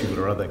Portugal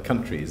or other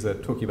countries are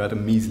talking about a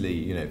measly,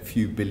 you know,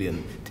 few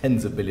billion,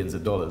 tens of billions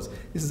of dollars.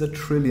 This is $1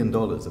 trillion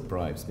of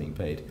bribes being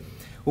paid.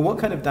 Well, what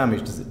kind of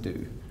damage does it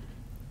do?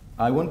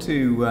 I want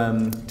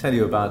to tell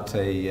you about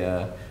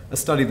a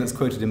study that's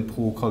quoted in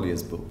Paul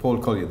Collier's book. Paul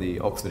Collier, the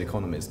Oxford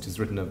economist, has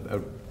written a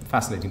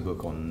fascinating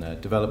book on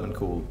development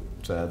called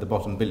The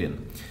Bottom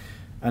Billion.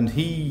 And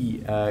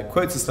he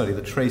quotes a study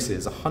that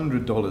traces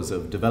 $100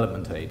 of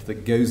development aid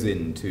that goes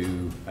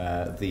into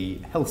the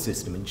health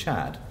system in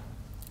Chad,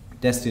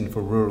 destined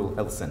for rural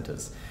health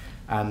centres.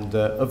 And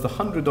of the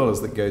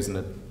 $100 that goes in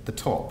at the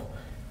top,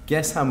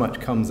 guess how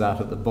much comes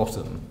out at the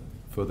bottom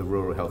for the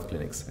rural health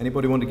clinics?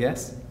 Anybody want to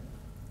guess?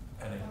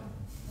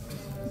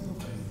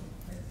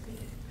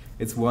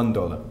 It's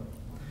 $1.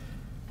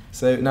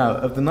 So now,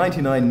 of the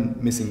 99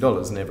 missing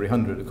dollars in every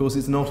 100, of course,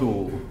 it's not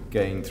all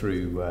going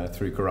through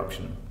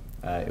corruption.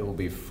 It will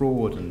be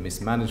fraud and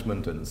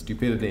mismanagement and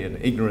stupidity and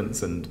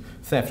ignorance and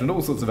theft and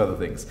all sorts of other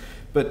things.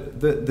 But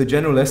the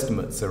general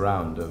estimates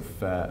around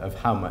of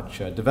how much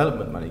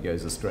development money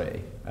goes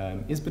astray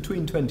is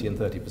between 20 and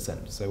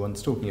 30%. So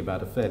one's talking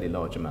about a fairly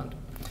large amount.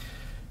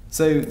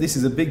 So this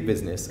is a big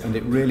business, and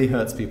it really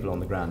hurts people on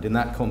the ground. In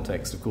that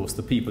context, of course,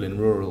 the people in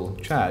rural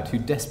Chad who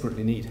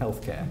desperately need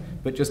healthcare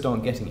but just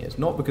aren't getting it,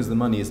 not because the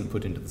money isn't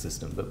put into the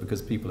system, but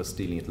because people are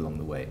stealing it along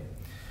the way.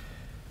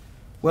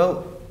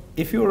 Well,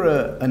 if you're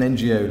an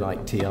NGO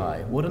like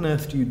TI, what on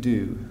earth do you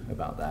do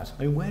about that?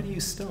 I mean, where do you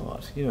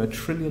start? You know, $1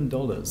 trillion,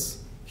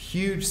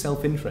 huge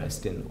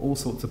self-interest in all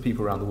sorts of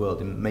people around the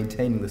world in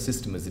maintaining the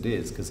system as it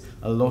is, because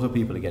a lot of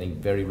people are getting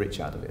very rich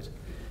out of it.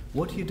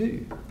 What do you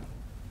do?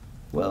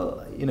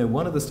 Well, you know,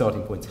 one of the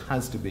starting points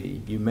has to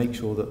be you make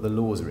sure that the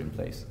laws are in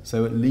place.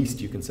 So at least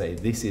you can say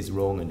this is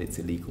wrong and it's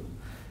illegal.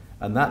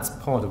 And that's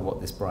part of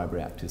what this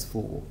Bribery Act is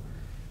for.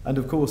 And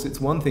of course, it's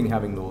one thing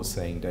having laws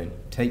saying don't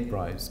take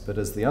bribes, but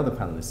as the other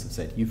panelists have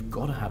said, you've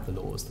got to have the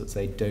laws that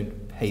say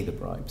don't pay the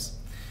bribes.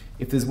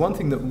 If there's one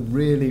thing that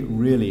really,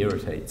 really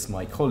irritates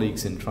my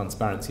colleagues in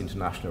Transparency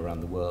International around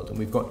the world, and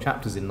we've got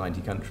chapters in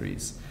 90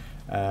 countries,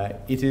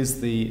 it is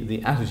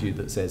the attitude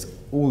that says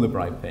all the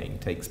bribe paying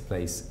takes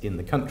place in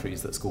the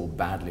countries that score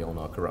badly on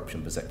our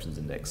Corruption Perceptions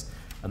Index.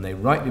 And they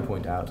rightly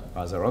point out,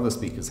 as our other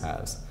speakers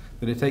has,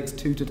 that it takes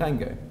two to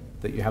tango,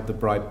 that you have the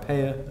bribe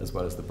payer as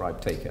well as the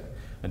bribe taker.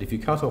 And if you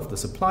cut off the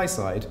supply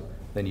side,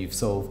 then you've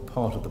solved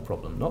part of the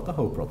problem. Not the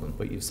whole problem,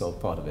 but you've solved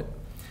part of it.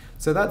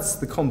 So that's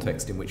the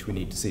context in which we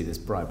need to see this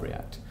Bribery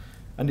Act.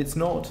 And it's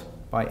not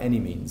by any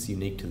means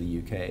unique to the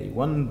UK.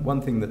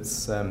 One thing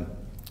that's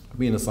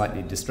been a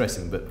slightly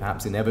distressing but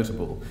perhaps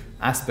inevitable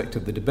aspect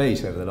of the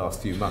debate over the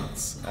last few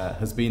months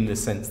has been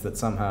this sense that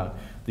somehow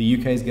the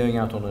UK is going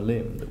out on a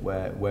limb, that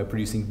we're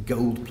producing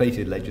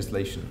gold-plated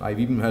legislation.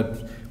 I've even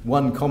heard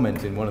one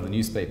comment in one of the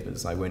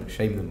newspapers, I won't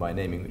shame them by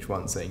naming which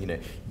one, saying, you know,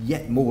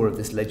 yet more of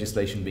this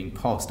legislation being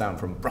passed down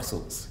from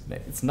Brussels. You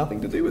know, it's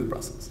nothing to do with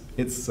Brussels.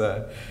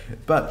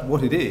 But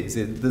what it is,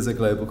 there's a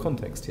global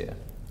context here.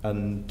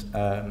 And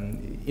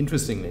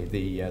interestingly,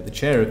 the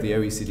chair of the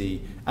OECD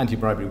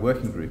Anti-Bribery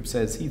Working Group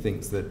says he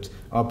thinks that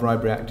our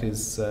Bribery Act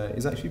is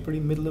actually pretty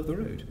middle of the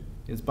road.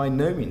 It's by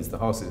no means the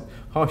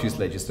harshest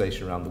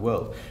legislation around the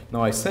world.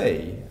 Now, I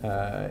say,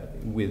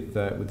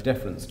 with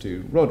deference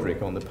to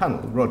Roderick on the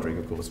panel, Roderick,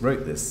 of course,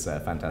 wrote this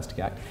fantastic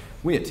act.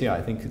 We at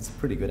TI think it's a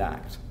pretty good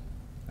act.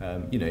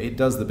 You know, it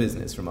does the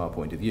business from our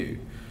point of view.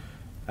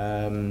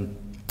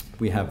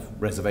 We have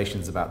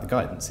reservations about the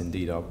guidance.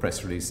 Indeed, our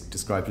press release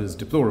described it as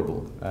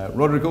deplorable.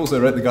 Roderick also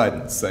wrote the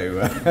guidance,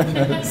 so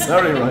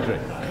sorry,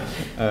 Roderick.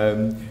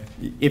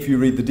 If you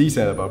read the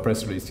detail of our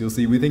press release, you'll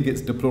see we think it's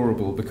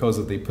deplorable because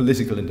of the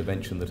political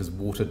intervention that has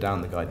watered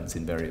down the guidance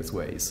in various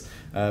ways.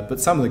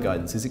 But some of the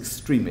guidance is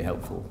extremely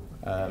helpful.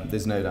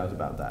 There's no doubt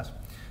about that.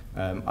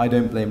 I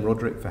don't blame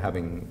Roderick for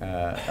having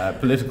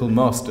political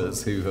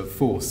masters who have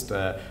forced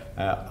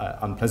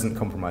unpleasant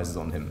compromises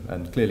on him,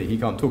 and clearly he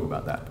can't talk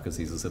about that because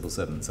he's a civil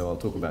servant, so I'll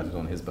talk about it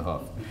on his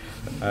behalf.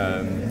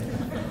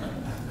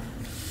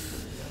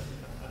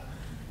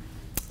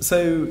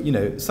 So, you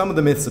know, some of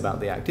the myths about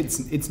the Act,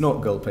 it's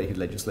not gold-plated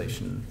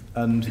legislation,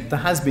 and there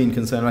has been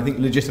concern, I think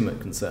legitimate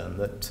concern,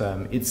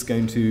 that it's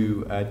going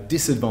to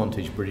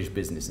disadvantage British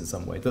business in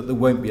some way, that there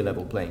won't be a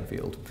level playing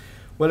field.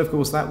 Well, of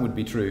course, that would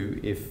be true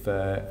if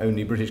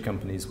only British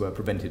companies were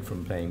prevented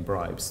from paying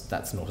bribes.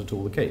 That's not at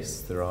all the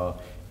case. There are,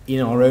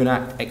 in our own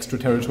Act,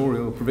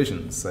 extraterritorial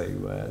provisions,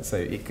 so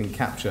it can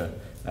capture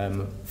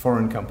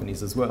foreign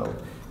companies as well.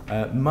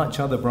 Much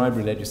other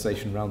bribery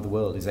legislation around the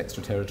world is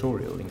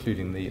extraterritorial,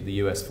 including the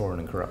US Foreign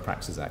and Corrupt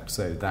Practices Act,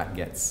 so that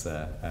gets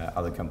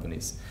other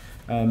companies.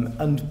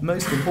 And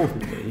most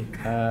importantly,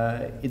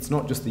 it's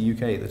not just the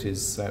UK that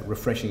is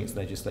refreshing its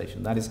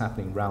legislation. That is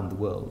happening around the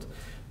world.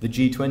 The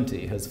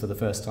G20 has for the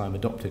first time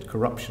adopted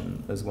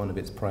corruption as one of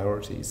its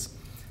priorities.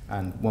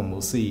 And one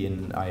will see,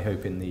 I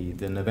hope, in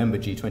the November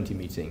G20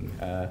 meeting,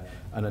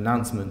 an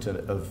announcement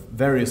of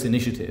various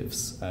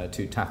initiatives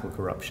to tackle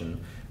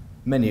corruption,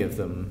 many of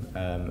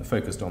them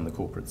focused on the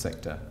corporate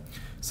sector.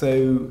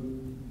 So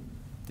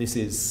this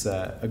is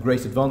a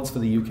great advance for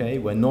the UK.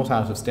 We're not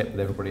out of step with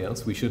everybody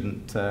else. We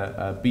shouldn't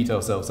beat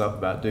ourselves up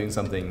about doing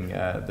something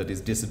that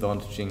is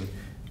disadvantaging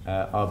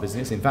our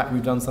business. In fact,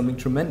 we've done something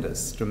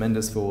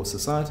tremendous for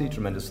society,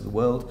 tremendous for the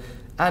world,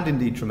 and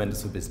indeed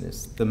tremendous for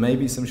business. There may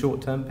be some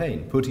short-term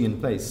pain. Putting in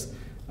place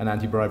an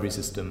anti-bribery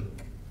system,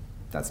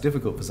 that's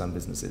difficult for some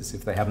businesses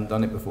if they haven't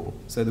done it before.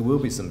 So there will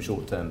be some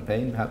short-term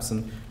pain, perhaps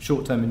some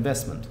short-term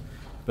investment.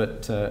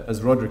 But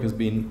as Roderick has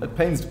been at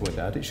pains to point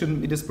out, it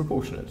shouldn't be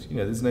disproportionate. You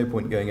know, there's no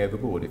point going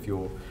overboard. If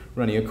you're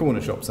running a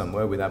corner shop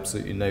somewhere with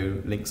absolutely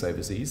no links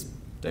overseas,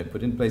 don't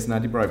put in place an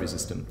anti-bribery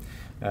system.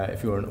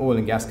 If you're an oil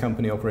and gas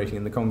company operating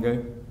in the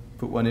Congo,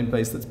 put one in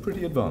place that's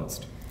pretty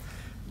advanced.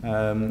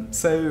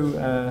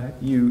 So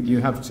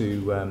you have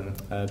to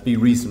be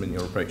reasonable in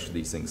your approach to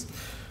these things.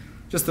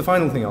 Just the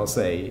final thing I'll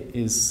say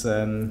is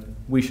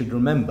we should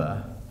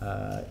remember,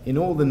 in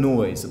all the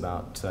noise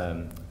about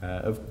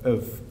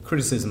of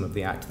criticism of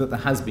the Act that there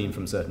has been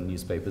from certain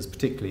newspapers,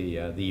 particularly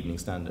the Evening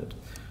Standard,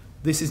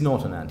 this is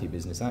not an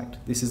anti-business Act.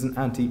 This is an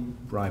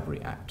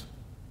anti-bribery Act.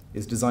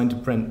 It's designed to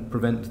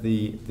prevent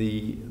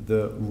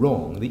the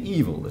wrong, the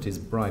evil that is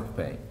bribe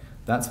pay.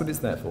 That's what it's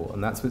there for,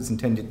 and that's what it's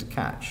intended to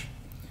catch.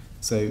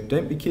 So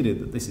don't be kidded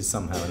that this is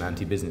somehow an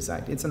anti-business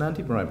Act. It's an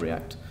anti-bribery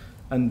Act.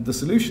 And the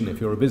solution, if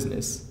you're a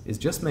business, is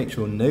just make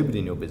sure nobody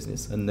in your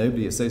business and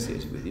nobody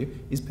associated with you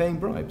is paying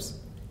bribes.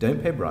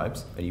 Don't pay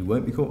bribes, and you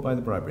won't be caught by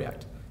the Bribery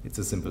Act. It's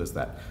as simple as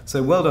that.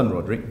 So well done,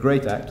 Roderick.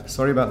 Great act.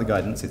 Sorry about the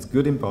guidance. It's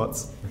good in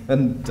parts.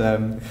 And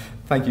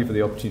thank you for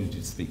the opportunity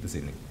to speak this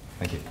evening.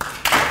 Thank you.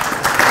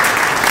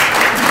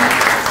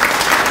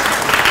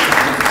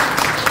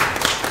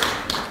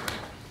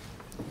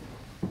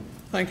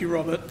 Thank you,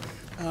 Robert.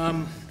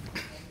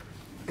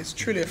 It's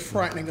truly a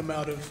frightening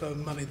amount of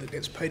money that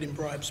gets paid in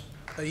bribes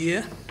a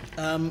year.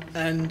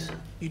 And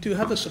you do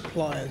have a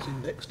suppliers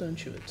index,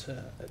 don't you,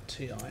 at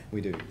TI?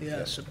 We do.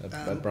 Yes.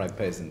 A bribe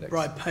payers index.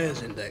 Bribe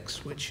payers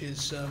index, which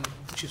is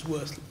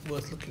worth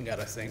looking at,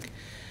 I think.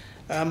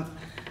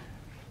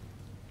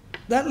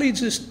 That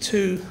leads us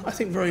to, I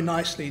think, very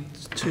nicely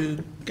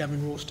to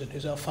Gavin Ralston,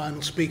 who's our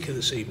final speaker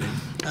this evening.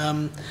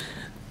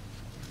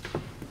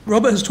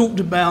 Robert has talked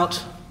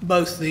about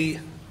both the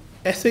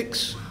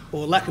ethics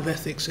or lack of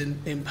ethics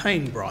in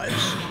paying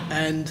bribes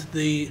and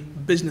the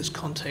business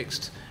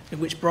context in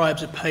which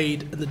bribes are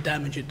paid and the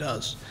damage it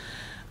does.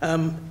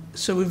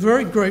 So we're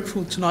very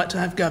grateful tonight to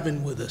have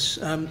Gavin with us.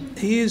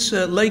 He is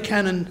lay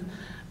canon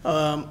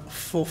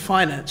for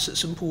finance at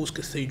St Paul's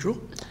Cathedral,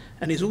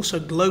 and he's also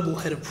global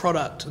head of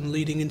product and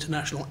leading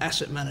international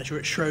asset manager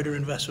at Schroeder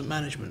Investment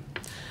Management.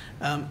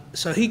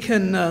 So he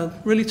can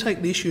really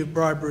take the issue of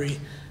bribery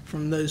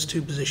from those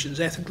two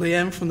positions, ethically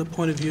and from the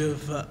point of view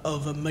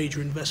of a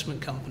major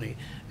investment company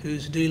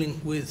who's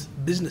dealing with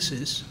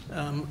businesses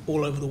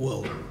all over the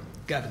world.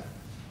 Gavin.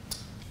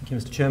 Thank you,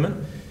 Mr.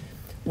 Chairman.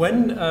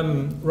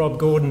 When Rob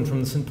Gordon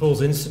from the St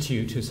Paul's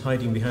Institute, who's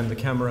hiding behind the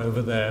camera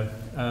over there,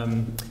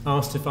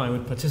 asked if I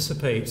would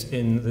participate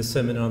in the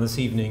seminar this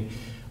evening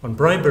on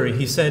bribery,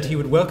 he said he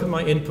would welcome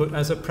my input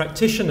as a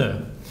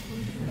practitioner.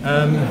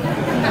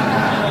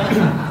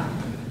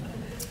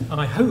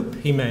 I hope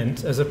he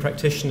meant as a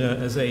practitioner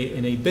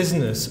in a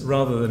business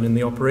rather than in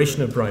the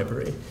operation of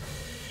bribery.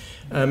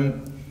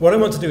 What I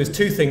want to do is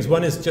two things.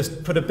 One is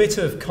just put a bit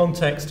of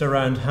context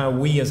around how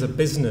we as a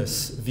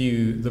business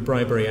view the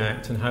Bribery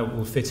Act and how it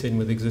will fit in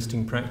with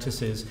existing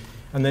practices,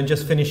 and then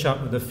just finish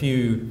up with a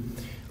few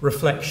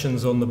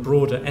reflections on the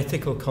broader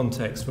ethical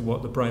context for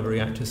what the Bribery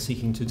Act is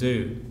seeking to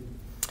do.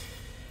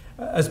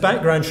 As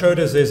background,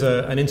 Schroders is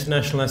an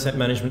international asset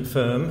management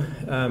firm.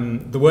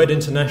 The word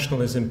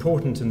international is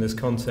important in this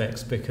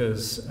context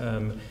because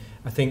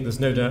I think there's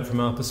no doubt from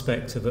our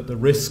perspective that the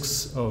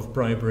risks of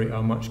bribery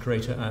are much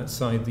greater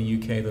outside the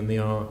UK than they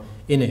are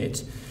in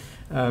it.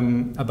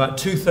 About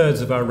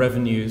 2/3 of our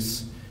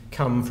revenues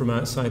come from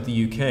outside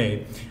the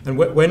UK. And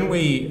when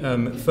we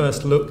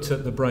first looked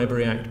at the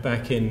Bribery Act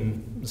back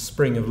in the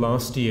spring of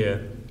last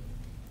year,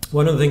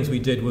 one of the things we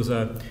did was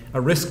a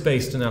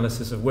risk-based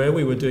analysis of where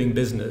we were doing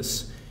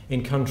business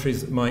in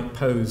countries that might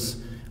pose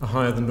a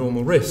higher than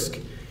normal risk.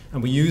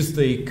 And we used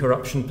the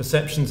Corruption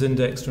Perceptions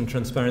Index from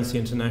Transparency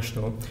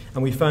International,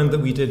 and we found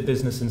that we did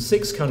business in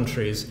 6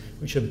 countries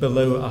which are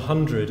below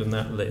 100 on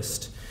that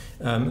list,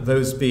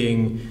 those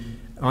being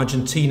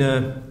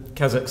Argentina,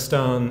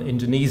 Kazakhstan,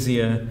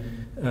 Indonesia,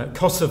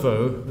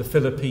 Kosovo, the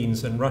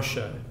Philippines, and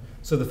Russia.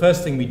 So the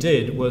first thing we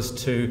did was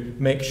to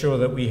make sure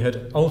that we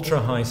had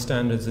ultra-high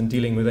standards in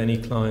dealing with any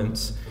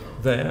clients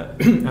there,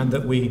 and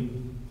that we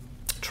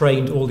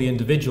trained all the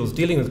individuals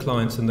dealing with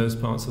clients in those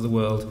parts of the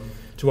world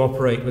to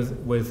operate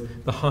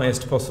with the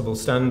highest possible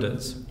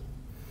standards.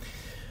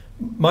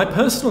 My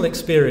personal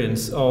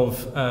experience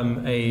of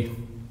a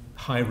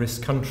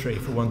high-risk country,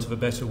 for want of a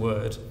better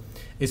word,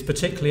 is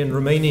particularly in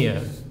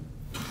Romania.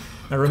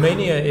 Now,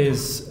 Romania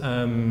is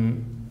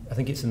I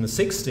think it's in the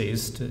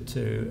 60s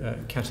to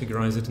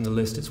categorize it in the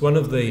list. It's one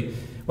of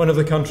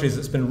the countries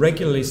that's been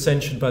regularly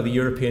censured by the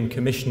European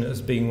Commission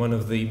as being one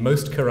of the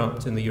most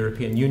corrupt in the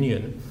European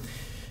Union.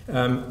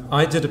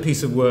 I did a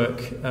piece of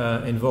work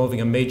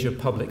involving a major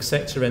public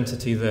sector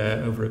entity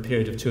there over a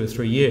period of 2 or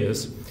 3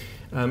 years.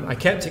 I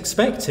kept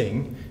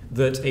expecting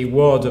that a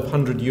wad of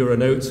 €100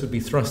 notes would be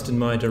thrust in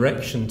my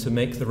direction to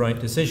make the right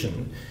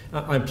decision.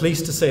 I'm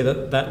pleased to say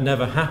that that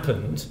never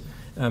happened.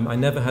 I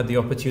never had the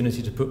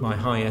opportunity to put my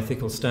high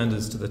ethical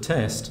standards to the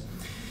test.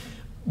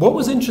 What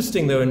was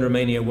interesting, though, in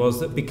Romania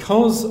was that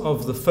because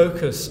of the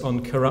focus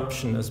on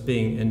corruption as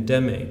being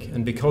endemic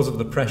and because of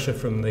the pressure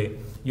from the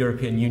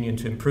European Union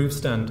to improve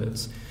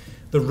standards,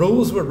 the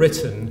rules were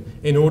written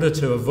in order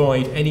to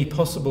avoid any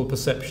possible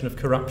perception of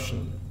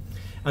corruption.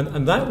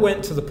 And that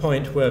went to the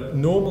point where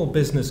normal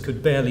business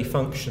could barely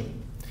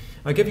function.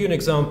 I'll give you an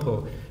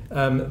example.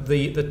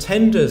 The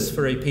tenders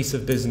for a piece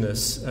of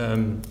business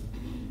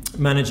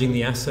managing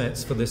the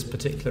assets for this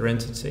particular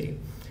entity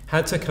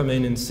had to come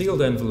in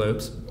sealed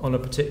envelopes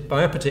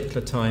by a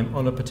particular time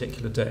on a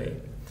particular day.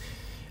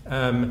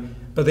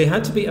 But they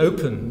had to be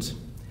opened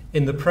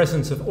in the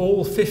presence of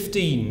all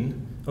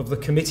 15 of the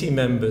committee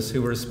members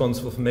who were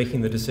responsible for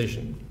making the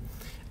decision.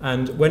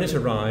 And when it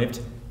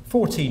arrived,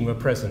 14 were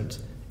present.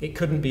 It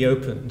couldn't be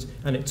opened.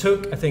 And it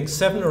took, I think,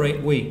 7 or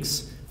 8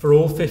 weeks for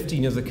all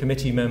 15 of the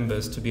committee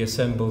members to be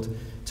assembled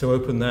to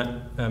open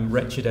that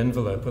wretched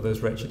envelope, or those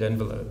wretched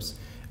envelopes.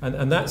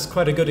 And that's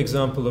quite a good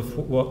example of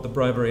what the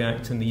Bribery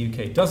Act in the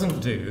UK doesn't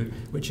do,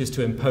 which is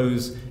to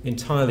impose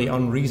entirely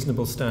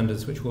unreasonable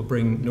standards which will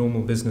bring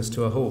normal business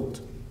to a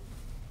halt.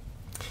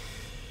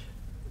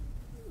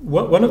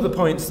 One of the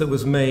points that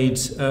was made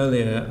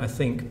earlier, I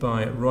think,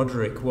 by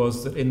Roderick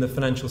was that in the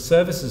financial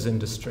services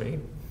industry,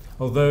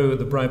 although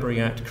the Bribery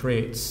Act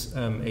creates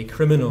a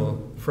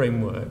criminal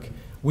framework,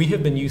 we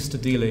have been used to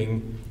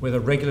dealing with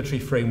a regulatory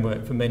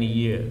framework for many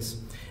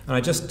years. And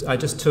I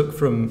just took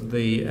from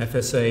the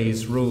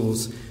FSA's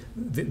rules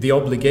the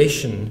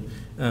obligation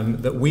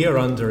that we are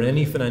under,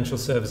 any financial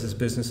services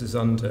business is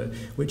under,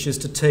 which is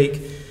to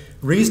take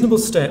reasonable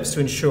steps to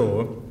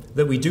ensure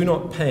that we do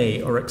not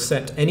pay or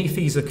accept any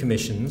fees or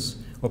commissions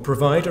or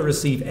provide or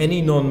receive any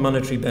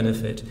non-monetary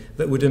benefit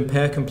that would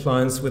impair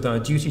compliance with our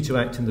duty to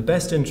act in the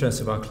best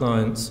interests of our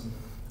clients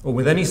or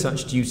with any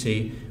such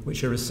duty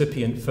which a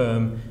recipient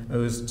firm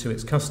owes to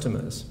its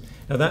customers.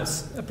 Now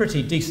that's a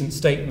pretty decent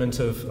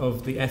statement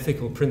of the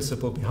ethical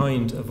principle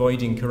behind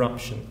avoiding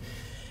corruption.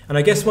 And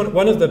I guess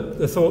one of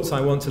the thoughts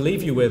I want to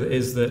leave you with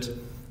is that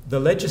the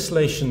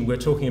legislation we're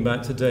talking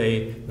about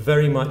today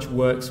very much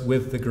works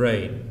with the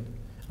grain.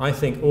 I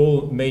think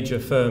all major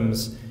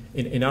firms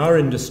in our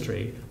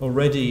industry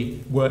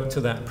already work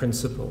to that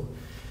principle.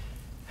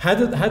 Had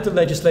the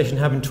legislation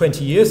happened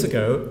 20 years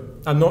ago,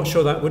 I'm not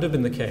sure that would have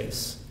been the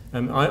case.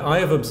 I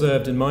have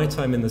observed in my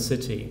time in the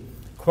city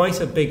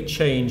quite a big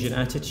change in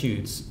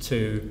attitudes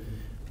to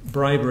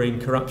bribery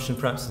and corruption,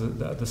 perhaps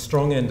at the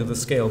strong end of the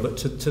scale, but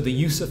to the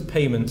use of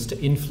payments to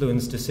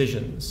influence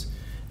decisions.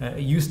 It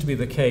used to be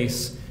the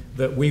case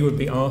that we would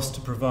be asked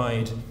to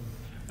provide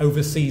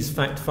overseas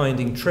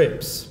fact-finding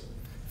trips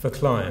for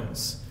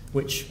clients,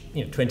 which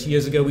 20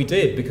 years ago we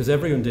did because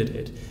everyone did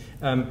it.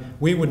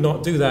 We would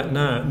not do that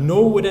now,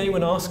 nor would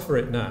anyone ask for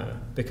it now,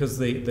 because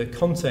the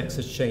context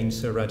has changed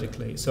so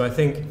radically. So I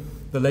think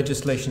the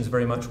legislation is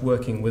very much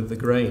working with the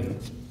grain.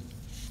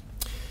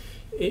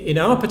 In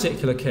our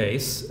particular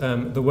case,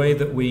 the way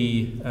that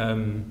we,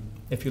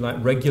 if you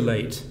like,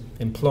 regulate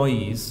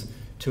employees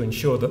to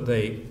ensure that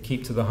they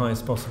keep to the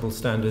highest possible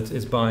standards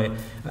is by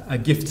a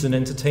gifts and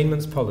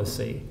entertainments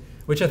policy,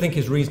 which I think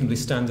is reasonably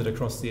standard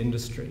across the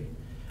industry.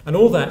 And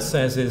all that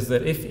says is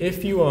that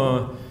if you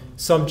are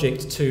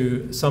subject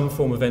to some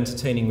form of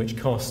entertaining which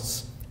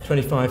costs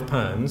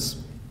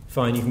 £25,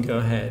 fine, you can go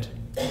ahead.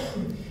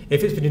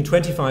 If it's between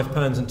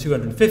 £25 and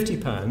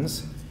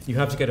 £250, you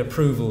have to get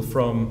approval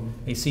from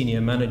a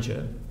senior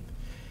manager.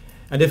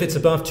 And if it's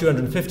above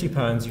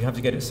 £250, you have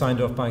to get it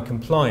signed off by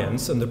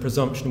compliance, and the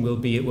presumption will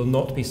be it will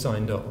not be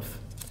signed off.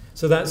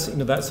 So that's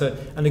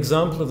an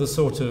example of the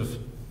sort of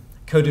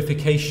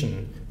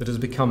codification that has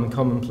become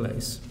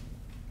commonplace.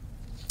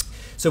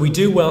 So we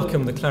do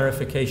welcome the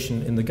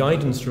clarification in the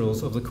guidance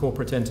rules of the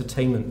corporate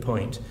entertainment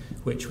point,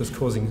 which was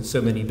causing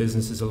so many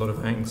businesses a lot of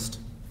angst.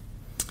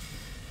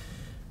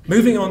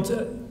 Moving on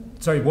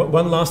to,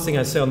 one last thing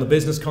I'd say on the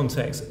business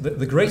context.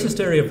 The greatest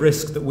area of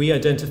risk that we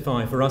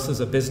identify for us as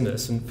a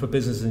business and for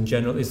businesses in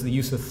general is the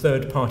use of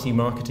third-party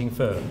marketing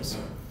firms,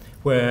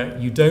 where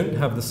you don't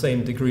have the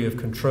same degree of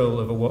control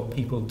over what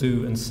people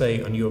do and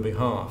say on your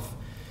behalf.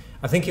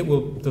 I think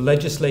the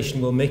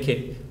legislation will make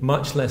it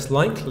much less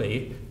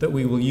likely that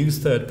we will use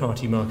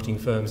third-party marketing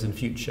firms in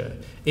future.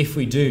 If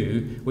we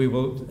do, we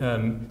will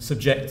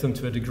subject them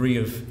to a degree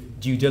of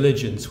due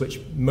diligence which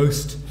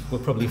most will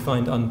probably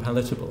find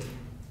unpalatable.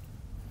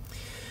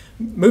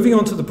 Moving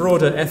on to the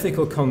broader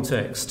ethical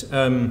context,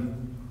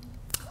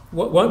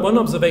 one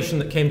observation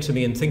that came to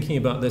me in thinking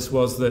about this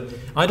was that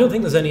I don't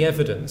think there's any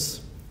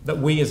evidence that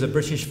we as a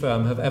British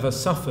firm have ever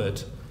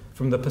suffered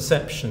from the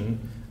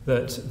perception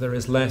that there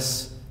is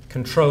less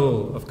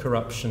control of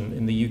corruption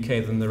in the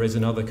UK than there is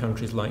in other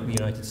countries like the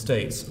United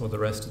States or the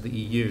rest of the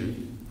EU.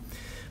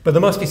 But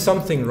there must be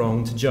something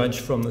wrong to judge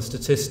from the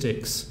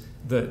statistics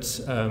that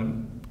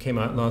came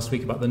out last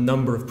week about the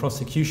number of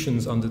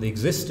prosecutions under the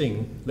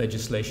existing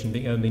legislation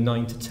being only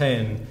 9 to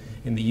 10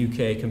 in the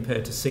UK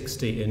compared to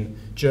 60 in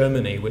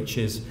Germany, which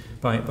is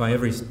by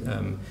every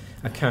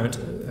account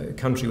a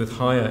country with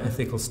higher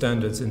ethical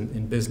standards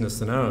in business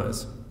than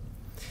ours.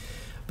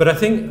 But I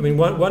think,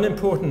 one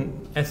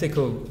important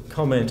ethical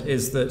comment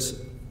is that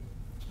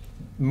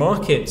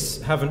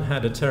markets haven't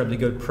had a terribly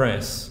good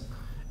press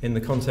in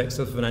the context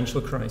of the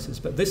financial crisis.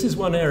 But this is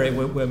one area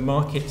where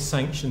market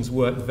sanctions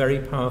work very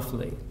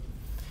powerfully.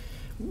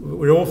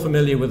 We're all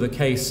familiar with the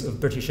case of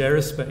British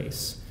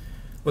Aerospace.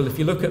 Well, if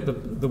you look at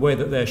the way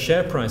that their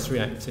share price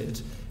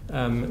reacted,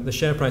 the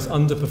share price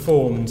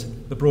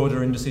underperformed the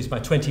broader indices by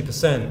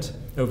 20%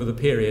 over the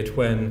period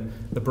when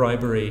the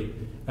bribery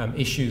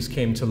issues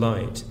came to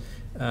light.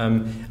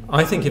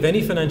 I think if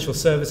any financial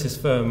services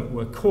firm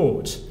were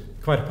caught,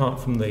 quite apart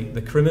from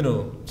the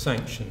criminal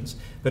sanctions,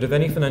 but if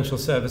any financial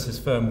services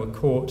firm were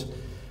caught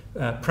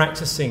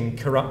practicing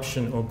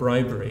corruption or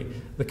bribery,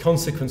 the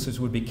consequences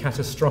would be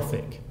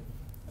catastrophic.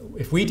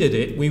 If we did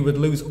it, we would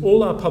lose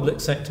all our public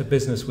sector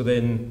business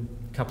within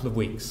a couple of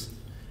weeks.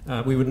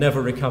 We would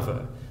never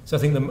recover. So I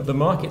think the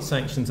market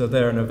sanctions are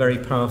there and are very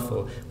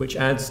powerful, which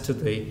adds to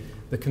the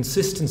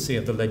consistency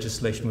of the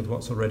legislation with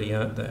what's already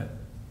out there.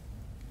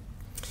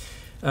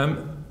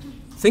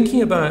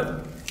 Thinking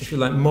about, if you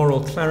like,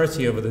 moral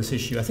clarity over this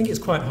issue, I think it's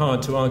quite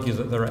hard to argue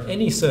that there are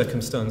any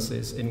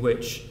circumstances in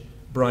which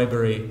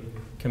bribery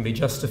can be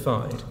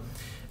justified.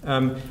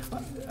 And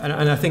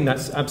I think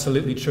that's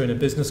absolutely true in a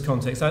business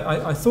context.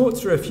 I thought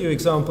through a few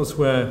examples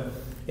where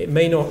it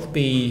may not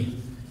be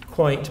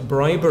quite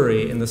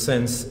bribery in the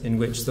sense in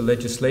which the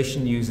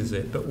legislation uses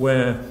it, but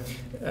where,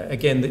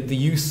 again, the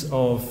use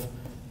of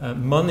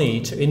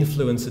money to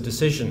influence a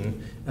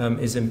decision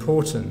is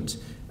important.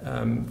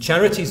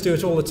 Charities do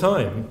it all the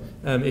time.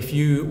 If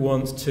you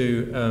want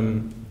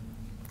to,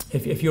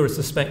 if you're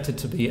suspected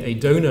to be a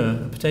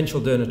donor, a potential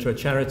donor to a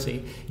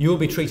charity, you will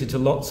be treated to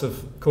lots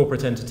of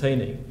corporate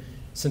entertaining.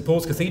 St.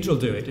 Paul's Cathedral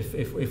do it.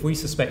 If we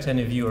suspect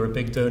any of you are a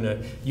big donor,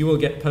 you will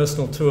get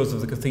personal tours of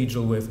the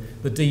cathedral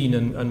with the dean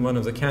and one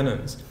of the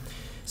canons.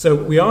 So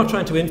we are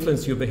trying to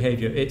influence your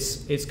behaviour.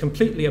 It's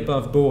completely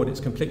above board,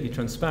 it's completely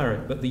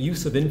transparent, but the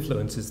use of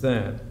influence is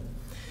there.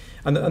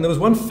 And there was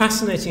one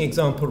fascinating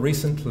example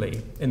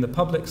recently in the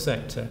public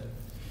sector.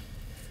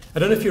 I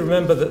don't know if you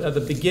remember that at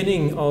the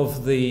beginning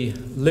of the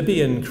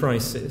Libyan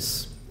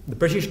crisis, the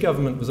British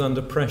government was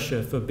under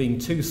pressure for being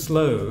too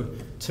slow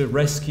to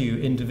rescue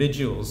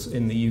individuals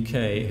in the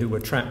UK who were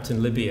trapped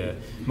in Libya,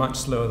 much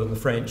slower than the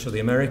French or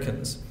the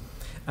Americans.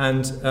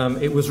 And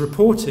it was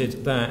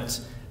reported that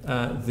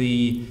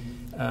the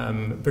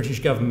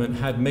British government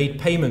had made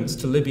payments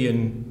to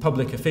Libyan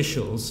public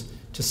officials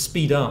to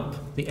speed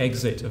up the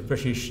exit of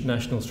British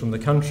nationals from the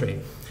country.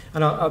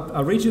 And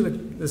I'll read you,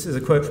 this is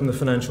a quote from the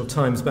Financial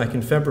Times back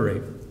in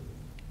February.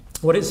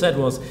 What it said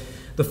was,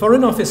 the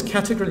Foreign Office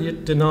categorically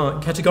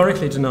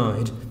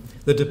denied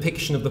the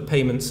depiction of the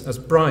payments as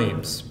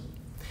bribes,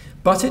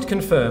 but it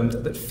confirmed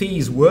that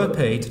fees were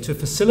paid to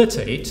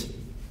facilitate,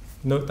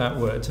 note that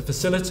word, to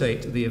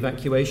facilitate the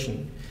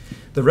evacuation.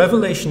 The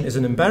revelation is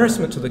an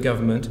embarrassment to the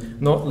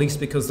government, not least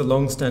because the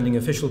long-standing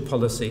official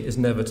policy is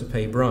never to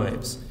pay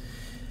bribes.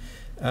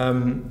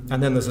 And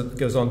then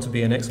goes on to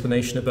be an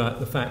explanation about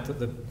the fact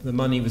that the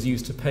money was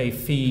used to pay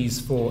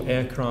fees for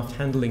aircraft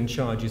handling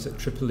charges at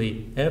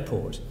Tripoli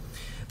Airport.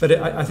 But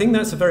I think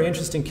that's a very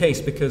interesting case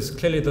because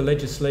clearly the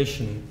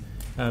legislation,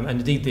 and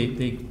indeed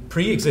the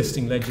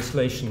pre-existing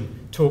legislation,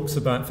 talks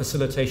about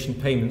facilitation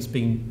payments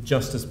being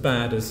just as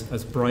bad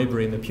as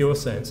bribery in the pure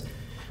sense.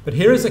 But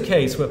here is a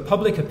case where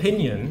public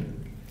opinion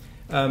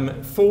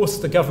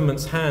forced the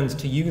government's hand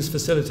to use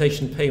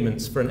facilitation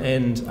payments for an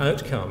end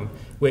outcome,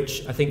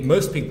 which I think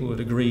most people would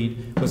agree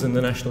was in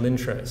the national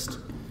interest.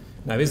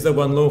 Now, is there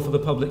one law for the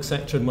public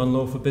sector and one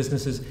law for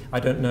businesses?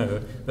 I don't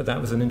know, but that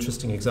was an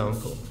interesting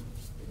example.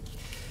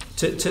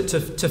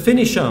 To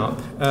finish up,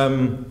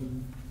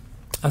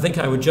 I think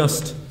I would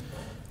just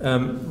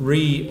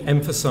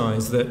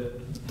re-emphasize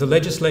that the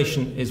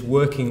legislation is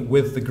working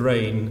with the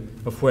grain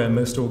of where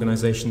most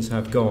organizations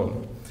have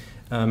gone.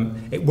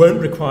 It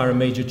won't require a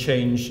major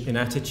change in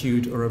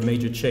attitude or a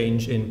major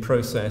change in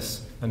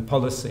process and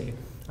policy.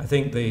 I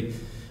think the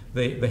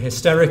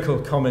hysterical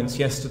comments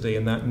yesterday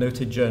in that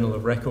noted journal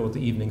of record,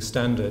 the Evening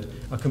Standard,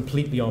 are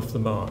completely off the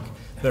mark.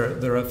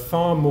 There are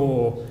far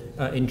more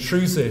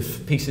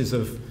intrusive pieces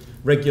of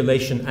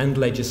regulation and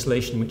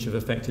legislation which have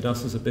affected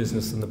us as a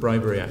business than the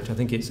Bribery Act. I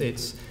think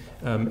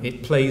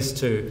it plays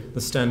to the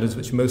standards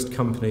which most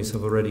companies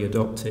have already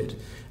adopted.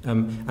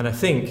 And I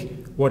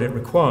think what it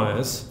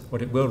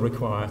will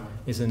require,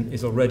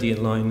 is already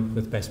in line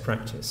with best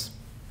practice.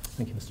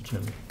 Thank you, Mr.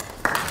 Chairman.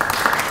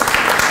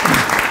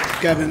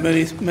 Gavin,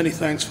 many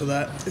thanks for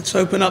that. It's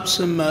opened up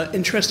some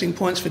interesting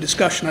points for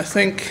discussion, I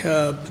think,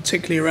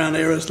 particularly around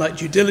areas like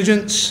due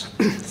diligence,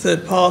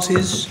 third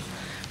parties,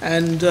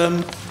 and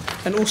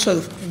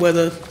also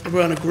whether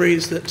everyone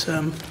agrees that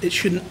it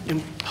shouldn't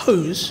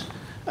impose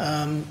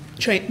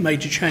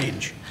major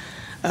change.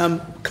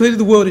 Clearly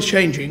the world is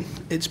changing.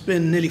 It's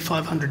been nearly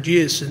 500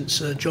 years since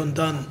John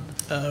Donne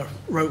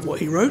wrote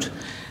what he wrote,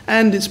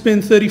 and it's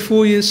been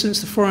 34 years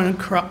since the Foreign and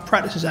Corrupt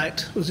Practices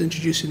Act was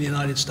introduced in the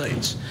United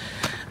States.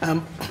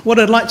 What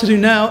I'd like to do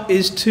now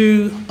is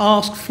to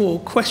ask for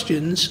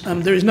questions.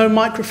 There is no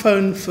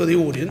microphone for the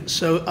audience,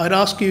 so I'd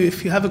ask you,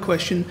 if you have a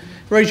question,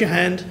 raise your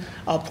hand,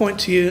 I'll point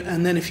to you,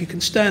 and then if you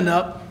can stand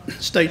up,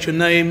 state your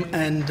name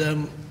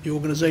and your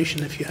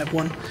organisation if you have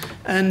one.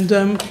 And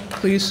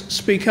please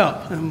speak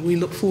up. And we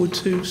look forward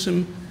to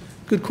some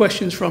good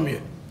questions from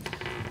you.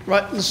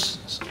 Right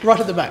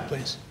at the back,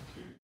 please.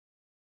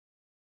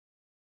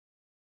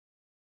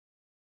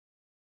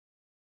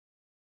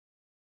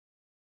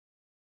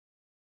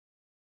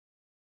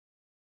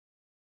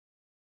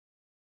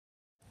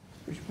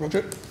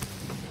 Roger.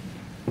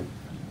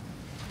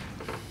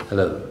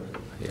 Hello.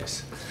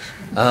 Yes.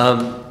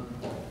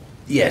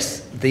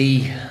 Yes.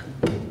 The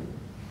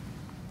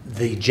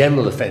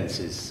general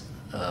offences,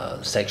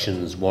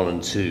 sections 1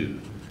 and 2.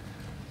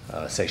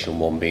 Section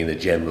 1 being the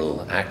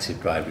general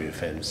active bribery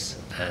offence,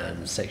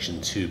 and Section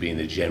 2 being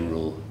the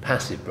general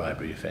passive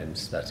bribery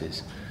offence, that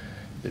is,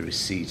 the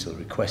receipt or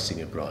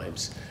requesting of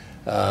bribes,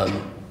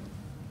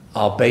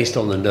 are based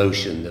on the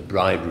notion that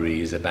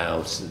bribery is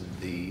about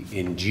the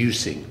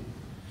inducing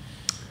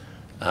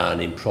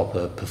an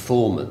improper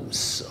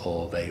performance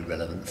of a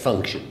relevant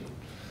function.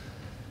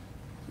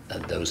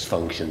 And those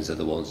functions are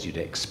the ones you'd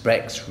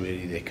expect,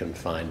 really. They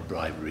confine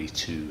bribery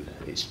to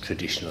its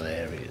traditional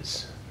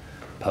areas.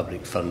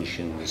 Public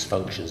functions,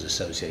 functions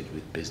associated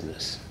with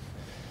business,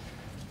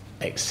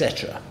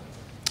 etc.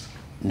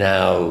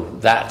 Now,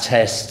 that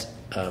test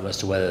as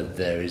to whether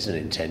there is an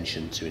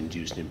intention to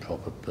induce an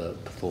improper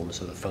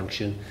performance of a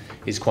function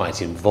is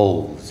quite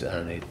involved,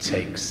 and it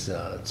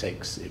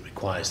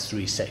requires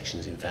 3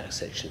 sections, in fact,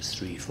 sections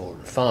 3, 4,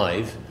 and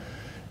 5,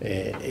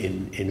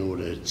 in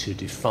order to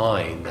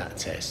define that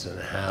test and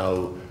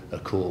how a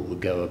court would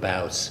go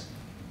about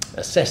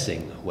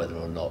assessing whether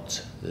or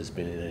not there's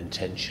been an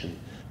intention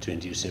to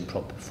induce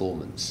improper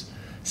performance.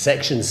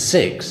 Section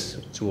 6,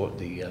 to what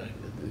the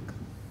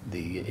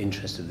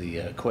interest of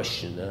the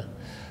questioner,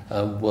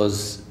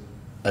 was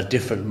a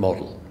different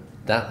model.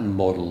 That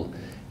model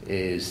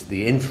is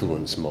the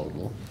influence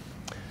model.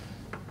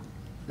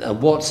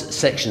 What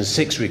Section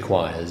 6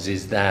 requires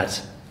is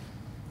that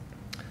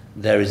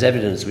there is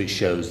evidence which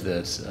shows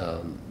that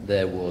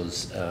there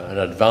was an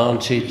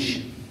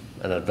advantage.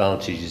 An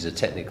advantage is a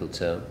technical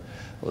term,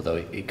 although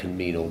it can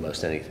mean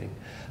almost anything.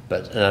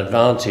 But an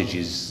advantage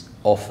is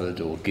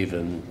offered or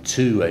given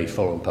to a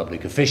foreign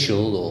public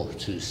official or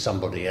to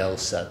somebody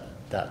else at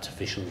that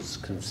official's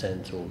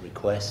consent or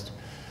request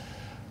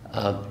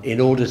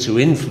in order to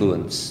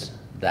influence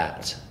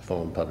that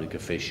foreign public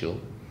official,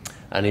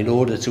 and in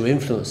order to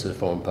influence the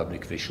foreign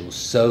public official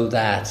so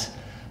that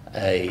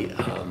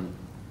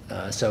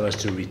so as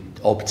to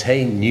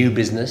obtain new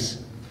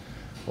business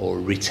or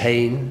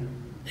retain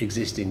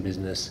existing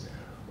business,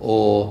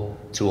 or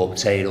to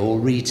obtain or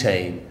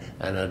retain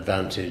an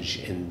advantage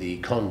in the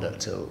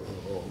conduct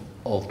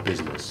of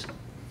business.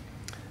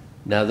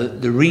 Now,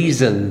 the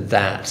reason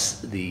that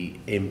the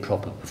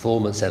improper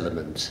performance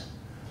element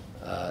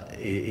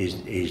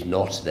is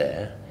not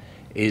there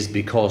is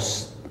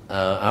because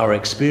our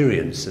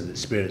experience and the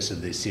experience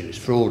of the Serious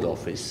Fraud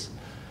Office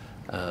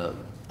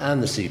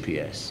and the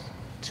CPS,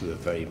 to a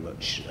very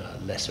much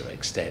lesser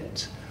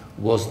extent,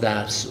 was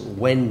that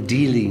when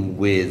dealing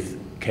with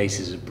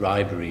cases of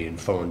bribery in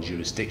foreign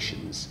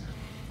jurisdictions,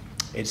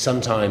 it's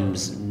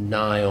sometimes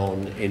nigh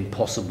on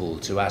impossible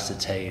to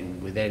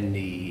ascertain with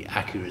any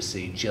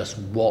accuracy just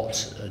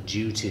what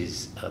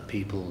duties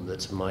people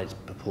that might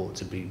purport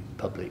to be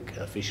public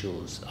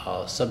officials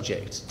are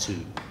subject to.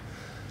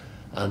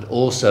 And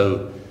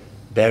also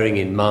bearing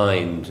in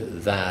mind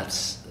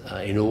that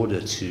in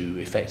order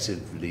to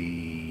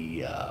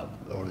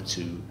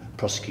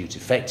prosecute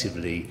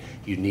effectively,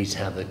 you need to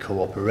have the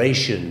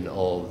cooperation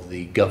of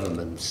the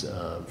government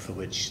for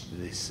which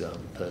this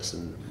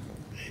person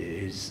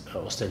is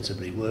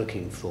ostensibly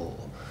working for.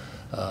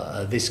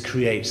 This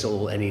creates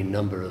any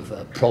number of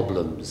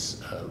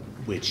problems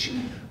which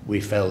we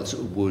felt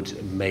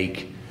would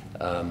make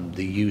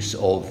the use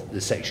of the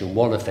Section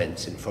 1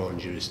 offence in foreign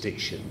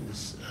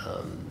jurisdictions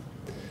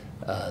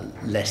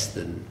less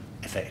than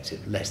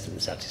effective, less than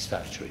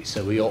satisfactory.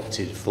 So we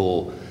opted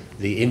for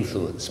the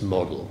influence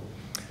model.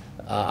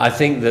 I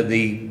think that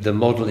the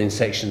model in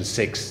Section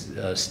 6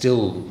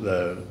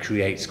 still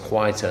creates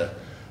quite a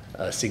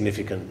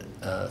significant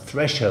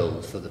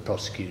threshold for the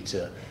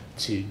prosecutor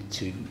to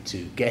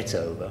get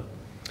over,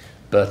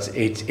 but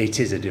it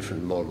is a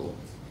different model,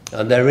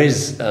 and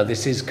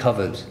this is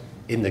covered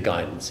in the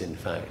guidance. In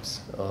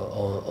fact,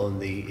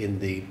 in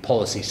the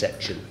policy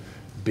section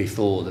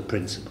before the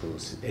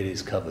principles, it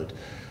is covered.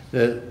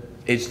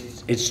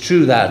 It's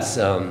true that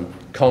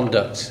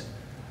conduct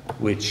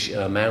which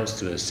amounts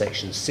to a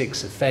Section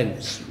 6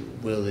 offence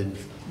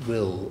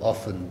will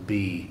often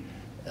be,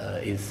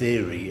 in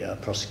theory,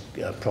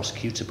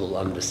 prosecutable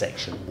under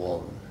Section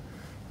 1.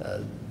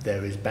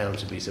 There is bound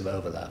to be some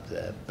overlap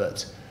there,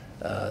 but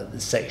the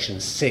Section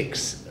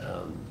 6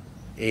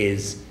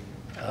 is,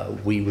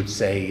 we would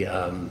say,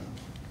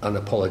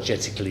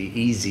 unapologetically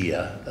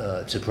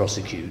easier to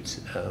prosecute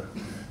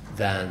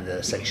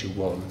than Section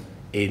 1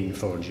 in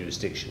foreign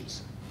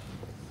jurisdictions.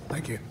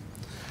 Thank you.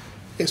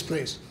 Yes,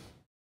 please.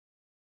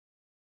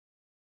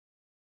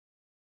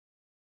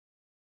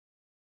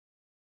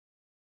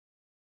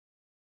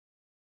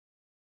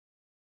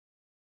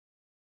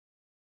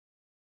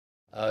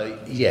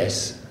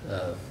 Yes,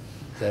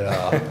 there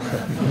are.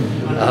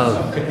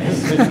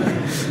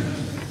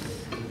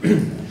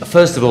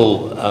 First of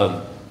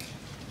all,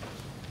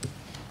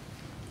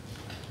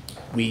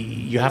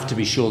 you have to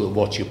be sure that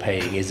what you're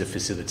paying is a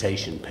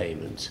facilitation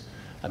payment.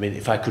 I mean,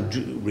 if I could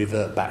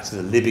revert back to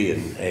the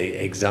Libyan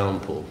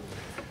example,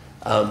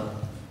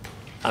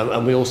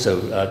 and we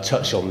also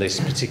touch on this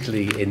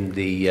particularly in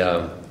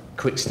the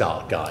Quick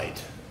Start Guide.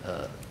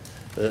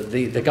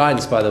 The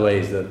guidance, by the way,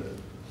 is the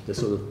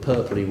sort of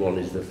purpley one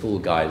is the full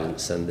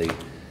guidance, and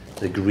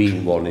the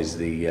green one is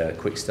the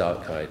Quick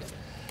Start Guide.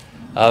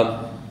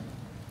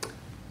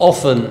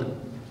 Often,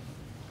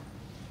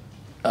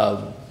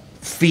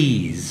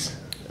 fees,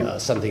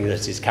 something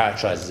that is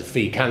characterised as a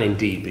fee, can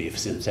indeed be a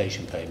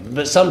facilitation payment,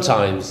 but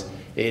sometimes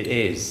it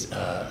is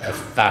a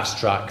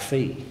fast-track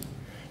fee.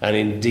 And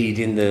indeed,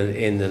 in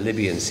the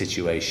Libyan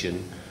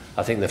situation,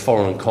 I think the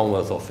Foreign and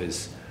Commonwealth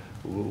Office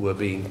were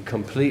being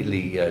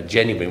completely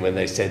genuine when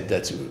they said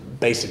that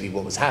basically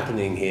what was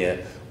happening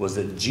here was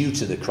that due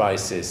to the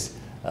crisis,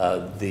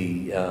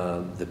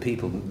 the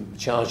people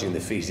charging the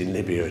fees in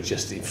Libya had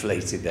just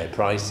inflated their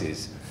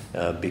prices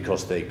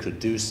because they could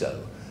do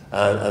so.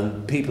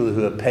 And people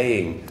who are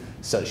paying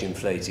such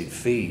inflated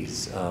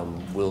fees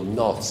will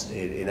not,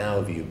 in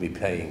our view, be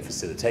paying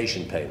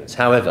facilitation payments.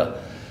 However,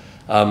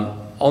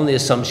 on the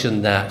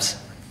assumption that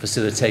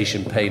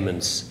facilitation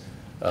payments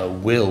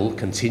will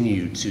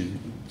continue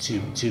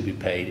to be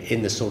paid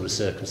in the sort of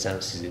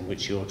circumstances in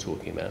which you're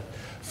talking about,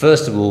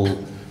 first of all,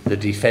 the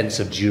defence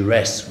of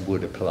duress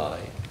would apply.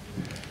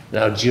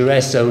 Now,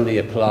 duress only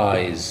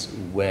applies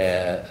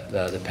where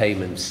the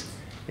payment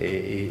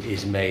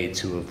is made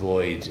to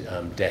avoid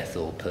death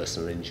or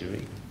personal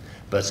injury.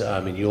 But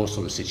in your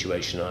sort of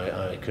situation,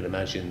 I could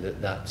imagine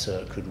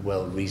that could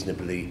well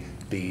reasonably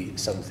be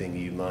something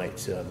you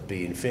might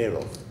be in fear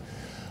of.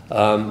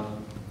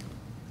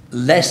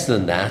 Less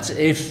than that,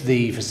 if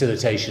the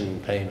facilitation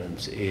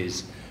payment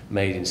is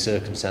made in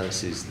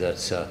circumstances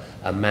that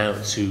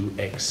amount to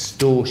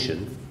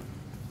extortion,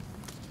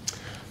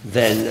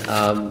 then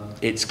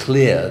it's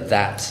clear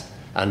that,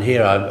 and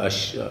here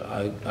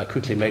I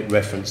quickly make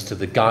reference to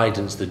the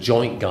guidance, the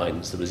joint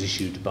guidance that was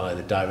issued by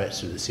the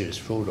Director of the Serious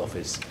Fraud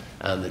Office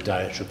and the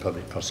Director of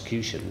Public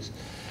Prosecutions.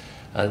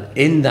 And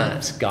in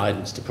that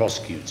guidance to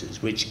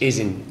prosecutors, which is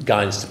in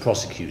guidance to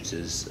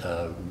prosecutors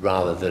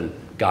rather than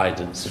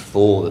guidance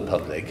for the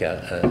public,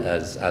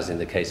 as in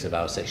the case of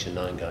our Section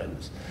 9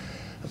 guidance,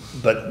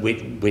 but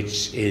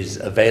which is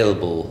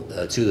available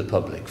to the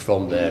public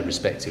from their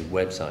respective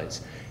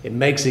websites, it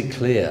makes it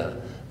clear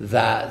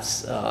that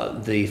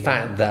the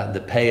fact that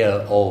the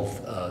payer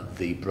of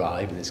the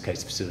bribe, in this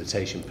case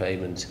facilitation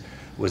payment,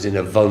 was in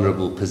a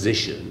vulnerable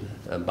position,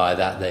 and by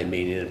that they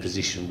mean in a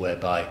position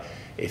whereby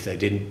if they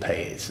didn't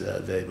pay it,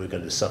 they were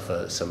going to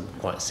suffer some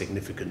quite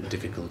significant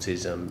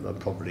difficulties and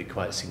probably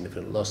quite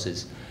significant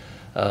losses,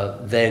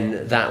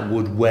 then that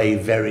would weigh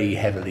very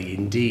heavily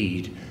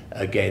indeed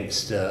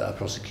against a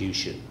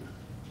prosecution.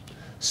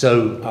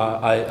 So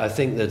I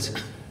think that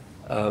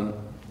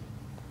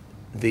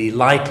the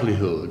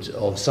likelihood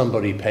of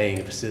somebody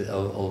paying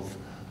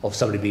of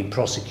somebody being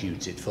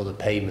prosecuted for the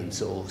payment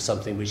of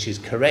something which is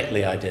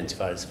correctly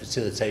identified as a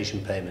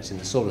facilitation payment in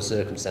the sort of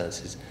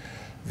circumstances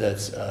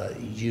that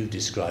you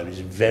described is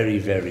very,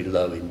 very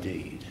low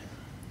indeed.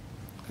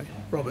 Okay.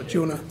 Robert, do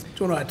you want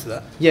to add to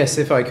that? Yes,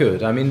 if I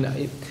could. I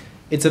mean,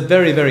 it's a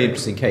very, very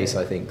interesting case,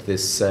 I think,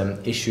 this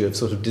issue of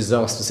sort of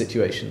disaster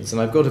situations,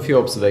 and I've got a few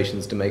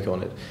observations to make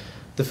on it.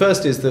 The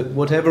first is that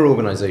whatever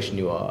organisation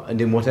you are, and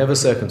in whatever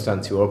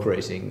circumstance you're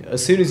operating,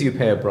 as soon as you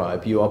pay a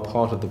bribe, you are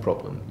part of the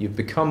problem. You've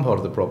become part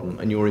of the problem,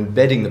 and you're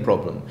embedding the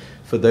problem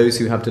for those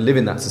who have to live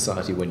in that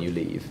society when you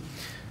leave.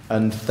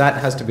 And that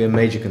has to be a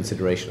major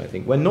consideration, I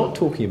think. We're not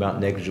talking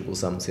about negligible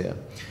sums here.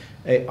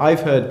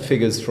 I've heard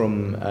figures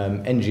from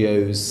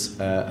NGOs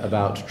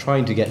about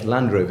trying to get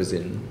Land Rovers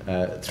in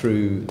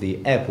through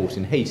the airport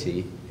in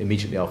Haiti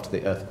immediately after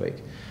the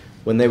earthquake,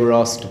 when they were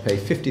asked to pay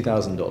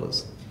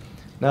 $50,000.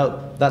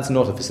 Now, that's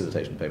not a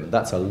facilitation payment.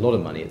 That's a lot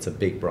of money. It's a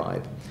big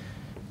bribe.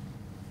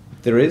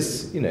 There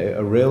is,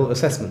 a real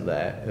assessment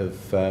there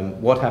of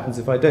what happens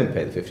if I don't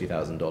pay the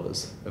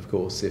 $50,000, of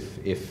course,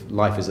 if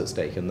life is at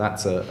stake. And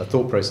that's a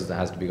thought process that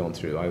has to be gone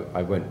through.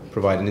 I won't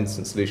provide an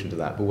instant solution to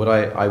that. But what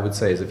I would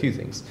say is a few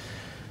things.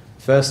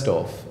 First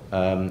off,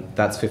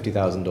 that's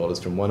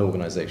 $50,000 from one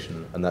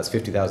organisation, and that's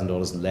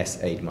 $50,000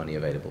 less aid money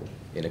available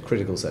in a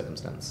critical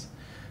circumstance.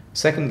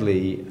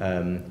 Secondly,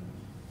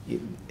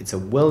 it's a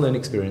well-known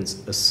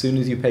experience. As soon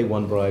as you pay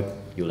one bribe,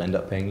 you'll end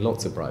up paying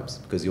lots of bribes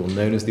because you're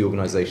known as the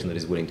organisation that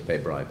is willing to pay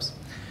bribes.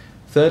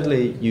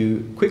 Thirdly,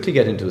 you quickly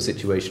get into a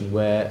situation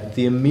where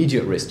the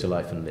immediate risk to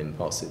life and limb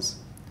passes,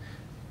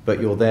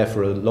 but you're there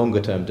for a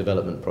longer-term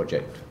development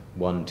project,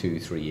 1, 2,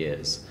 3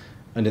 years.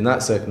 And in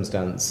that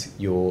circumstance,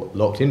 you're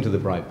locked into the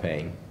bribe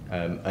paying,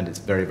 and it's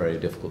very, very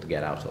difficult to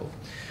get out of.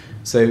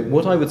 So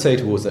what I would say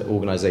towards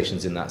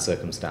organisations in that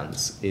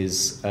circumstance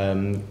is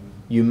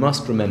you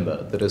must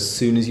remember that as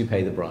soon as you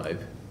pay the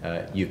bribe,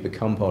 you've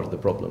become part of the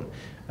problem.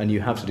 and you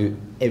have to do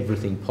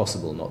everything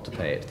possible not to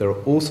pay it. There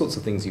are all sorts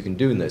of things you can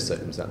do in those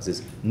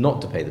circumstances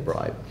not to pay the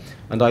bribe.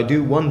 And I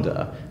do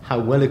wonder how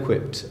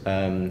well-equipped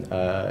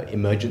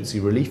emergency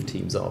relief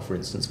teams are, for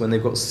instance, when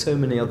they've got so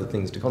many other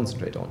things to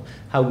concentrate on.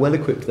 How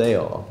well-equipped they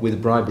are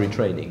with bribery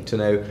training to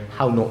know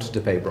how not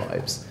to pay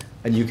bribes.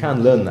 And you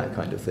can learn that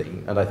kind of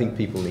thing, and I think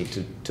people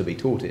need to be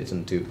taught it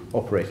and to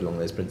operate along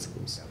those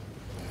principles.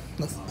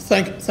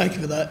 Thank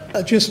you for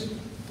that.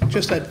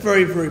 Just add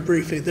very, very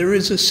briefly, there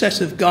is a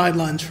set of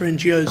guidelines for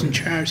NGOs and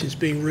charities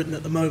being written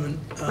at the moment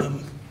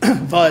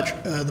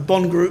via the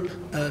Bond Group,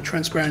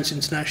 Transparency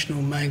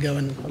International, Mango,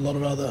 and a lot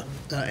of other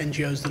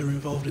NGOs that are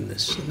involved in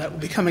this. And that will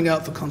be coming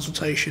out for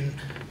consultation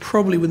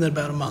probably within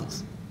about a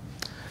month.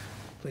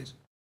 Please.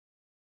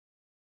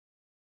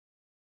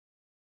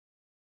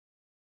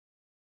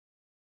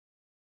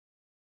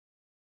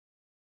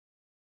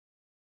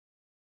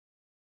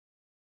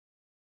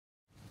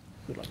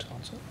 Who'd like to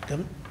answer?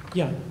 Kevin?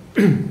 Yeah.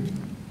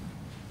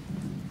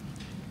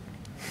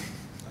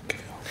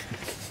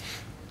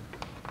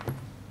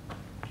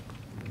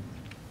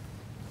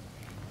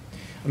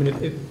 I mean,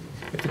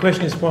 if the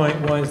question is why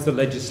is the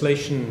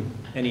legislation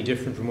any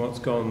different from what's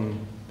gone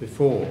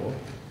before?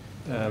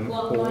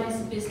 Why is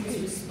the business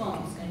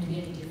response going to be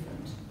any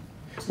different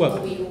to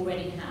what we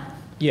already have?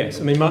 Yes,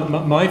 I mean,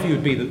 my view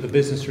would be that the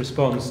business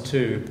response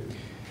to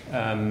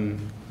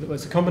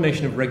it's a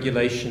combination of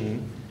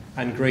regulation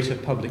and greater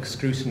public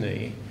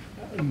scrutiny,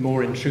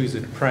 more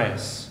intrusive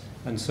press,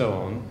 and so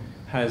on,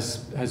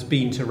 has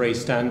been to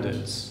raise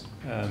standards.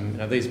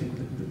 Now,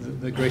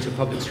 the greater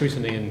public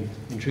scrutiny and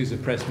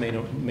intrusive press may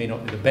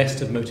not be the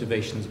best of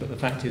motivations, but the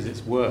fact is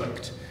it's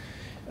worked.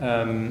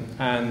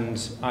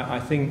 And I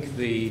think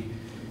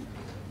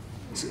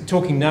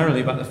talking narrowly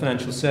about the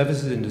financial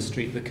services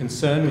industry, the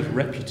concern with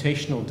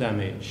reputational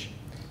damage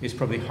is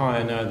probably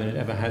higher now than it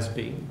ever has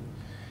been.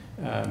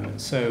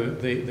 So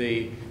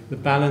the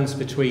balance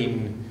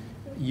between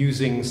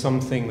using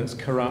something that's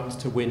corrupt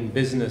to win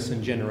business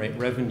and generate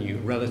revenue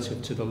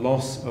relative to the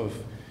loss of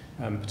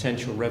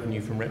potential revenue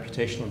from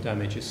reputational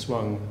damage is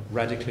swung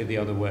radically the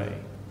other way.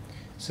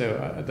 So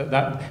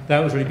that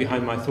was really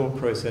behind my thought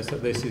process,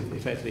 that this is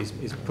effectively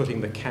is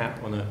putting the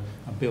cap on a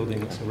building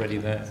that's already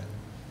there.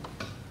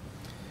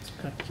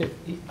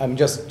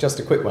 Just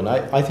a quick one.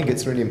 I think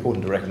it's really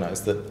important to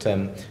recognise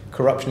that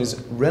corruption is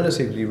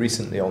relatively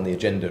recently on the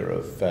agenda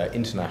of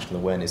international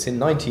awareness. In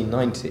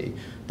 1990,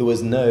 there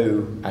was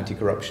no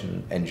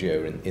anti-corruption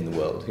NGO in the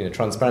world.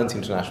 Transparency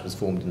International was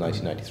formed in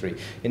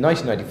 1993. In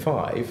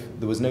 1995,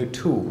 there was no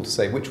tool to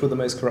say which were the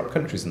most corrupt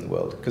countries in the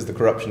world, because the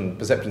Corruption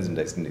Perceptions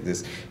Index didn't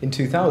exist. In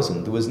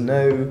 2000, there was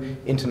no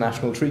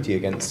international treaty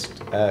against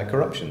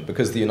corruption,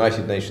 because the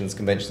United Nations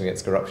Convention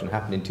Against Corruption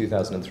happened in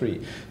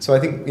 2003. So I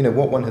think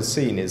what one has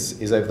seen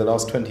is over the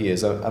last 20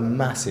 years a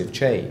massive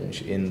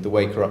change in the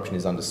way corruption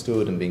is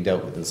understood and being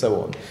dealt with and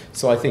so on.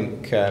 So I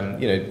think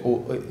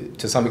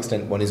to some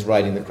extent one is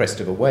riding the crest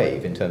of a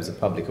wave in terms of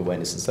public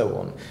awareness and so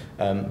on.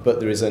 But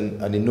there is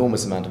an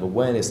enormous amount of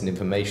awareness and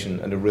information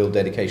and a real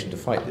dedication to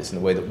fight this in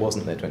a way that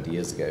wasn't there 20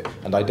 years ago,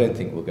 and I don't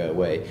think will go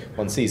away.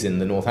 One sees in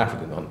the North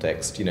African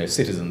context,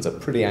 citizens are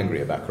pretty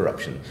angry about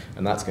corruption,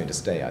 and that's going to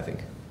stay, I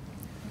think.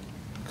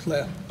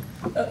 Claire?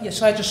 Yes,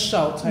 shall I just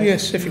shout?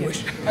 Yes, if you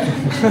wish.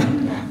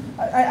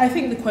 I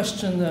think the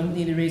question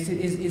Nina raised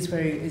is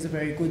a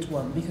very good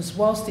one, because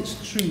whilst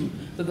it's true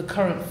that the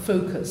current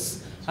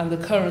focus and the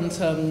current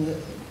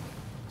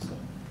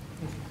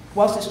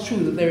whilst it's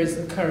true that there is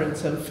a current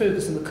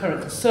focus and the current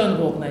concern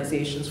of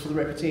organisations for the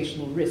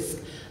reputational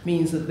risk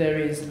means that there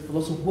is a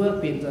lot of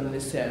work being done in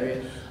this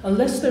area,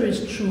 unless there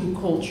is true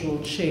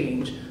cultural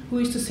change, who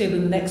is to say the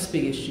next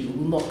big issue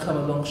will not come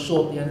along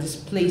shortly and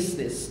displace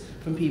this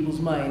from people's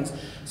minds?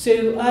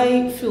 So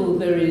I feel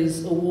there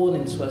is a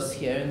warning to us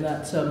here in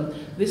that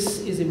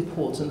this is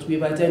important.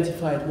 We've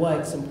identified why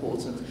it's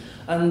important.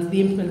 And the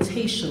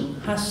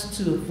implementation has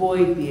to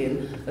avoid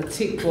being a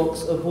tick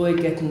box, avoid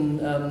getting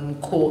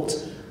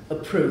caught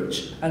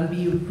approach, and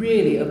be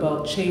really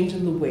about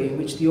changing the way in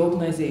which the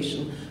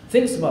organisation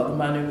thinks about the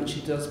manner in which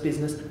it does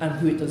business and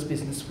who it does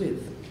business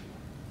with.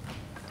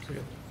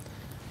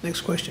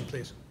 Next question,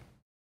 please.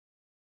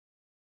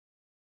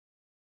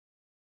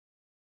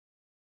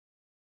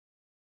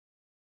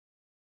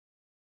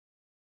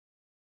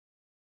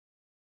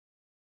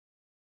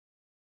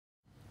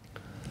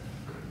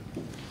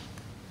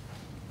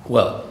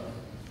 Well,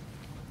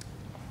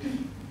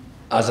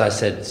 as I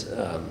said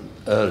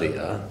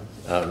earlier,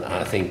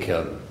 I think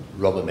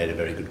Robert made a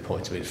very good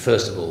point. I mean,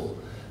 first of all,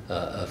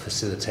 a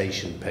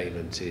facilitation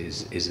payment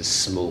is a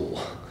small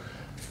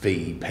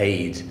fee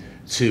paid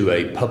to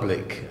a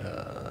public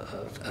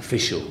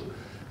official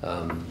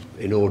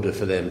in order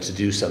for them to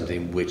do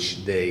something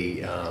which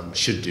they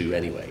should do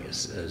anyway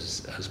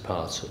as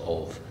part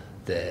of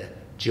their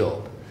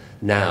job.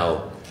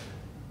 Now,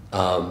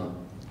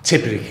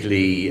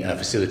 typically, a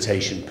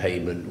facilitation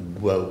payment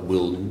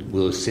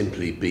will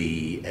simply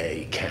be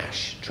a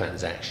cash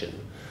transaction,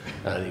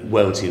 and it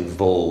won't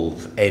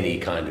involve any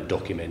kind of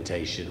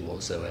documentation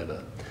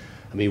whatsoever.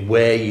 I mean,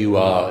 where you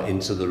are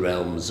into the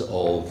realms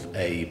of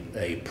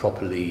a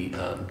properly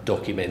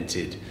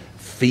documented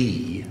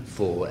fee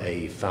for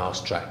a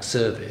fast-track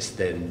service,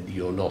 then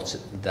you're not,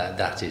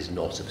 that is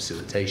not a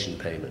facilitation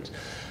payment.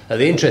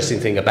 The interesting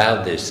thing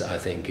about this, I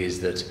think, is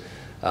that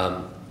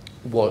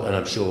and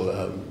I'm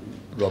sure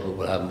Robert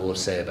will have more to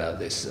say about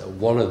this.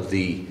 One of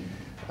the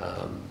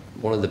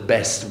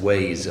best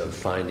ways of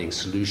finding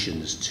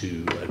solutions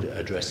to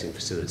addressing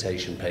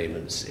facilitation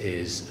payments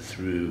is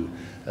through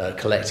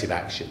collective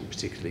action,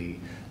 particularly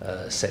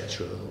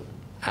sectoral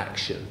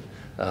action.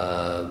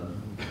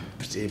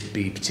 It'd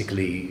be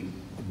particularly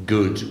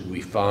good,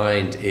 we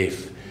find,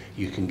 if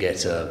you can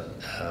get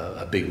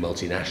a big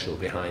multinational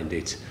behind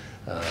it,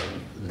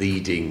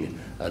 leading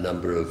a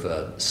number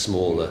of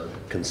smaller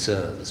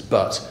concerns.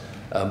 But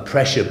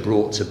pressure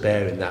brought to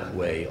bear in that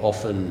way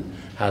often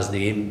has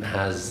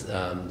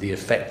the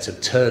effect of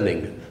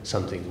turning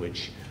something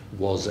which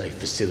was a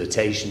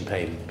facilitation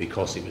payment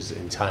because it was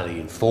entirely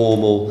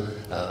informal,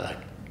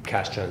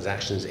 cash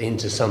transactions,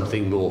 into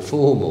something more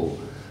formal,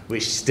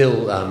 which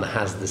still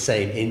has the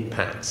same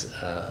impact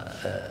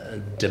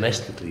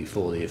domestically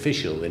for the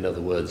official. In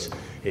other words,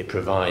 it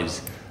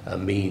provides a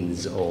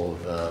means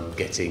of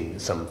getting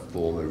some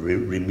form of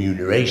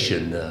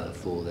remuneration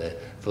for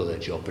their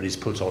job, but it's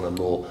put on a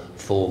more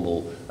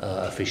formal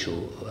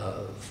official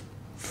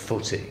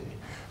footing.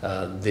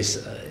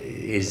 This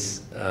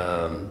is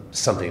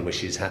something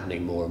which is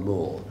happening more and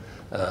more.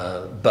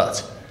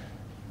 But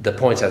the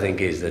point, I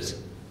think, is that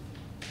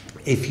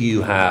if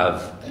you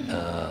have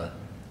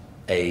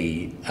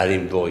an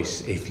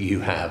invoice, if you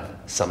have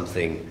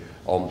something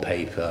on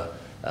paper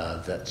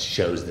that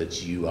shows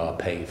that you are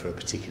paying for a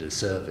particular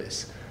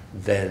service,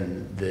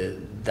 then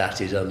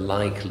that is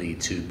unlikely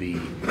to be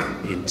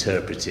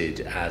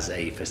interpreted as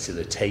a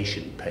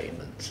facilitation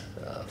payment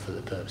for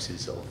the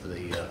purposes of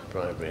the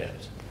Bribery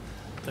Act.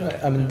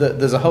 Right. I mean,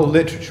 there's a whole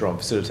literature on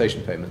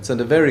facilitation payments,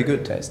 and a very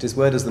good test is,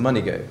 where does the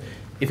money go?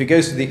 If it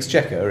goes to the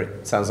Exchequer,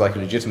 it sounds like a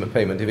legitimate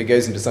payment. If it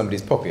goes into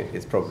somebody's pocket,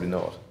 it's probably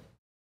not.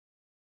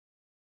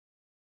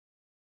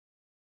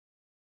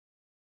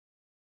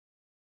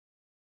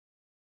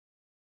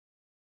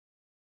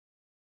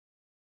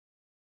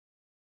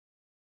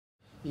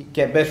 You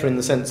get better in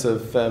the sense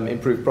of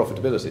improved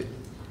profitability.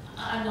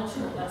 I'm not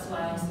sure, that's why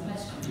I asked the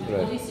question.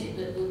 Right. What is it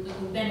that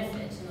would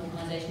benefit an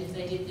organisation if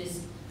they did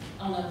this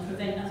on a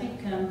I think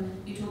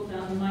you talked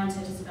about the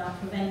mindset is about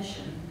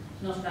prevention,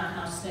 not about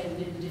how to stay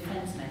within the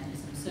defence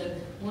mechanism. So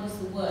what is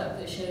the work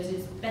that shows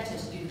it's better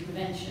to do the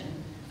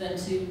prevention than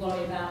to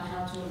worry about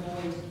how to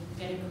avoid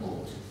getting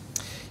caught?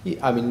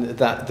 Yeah, I mean,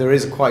 that there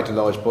is quite a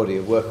large body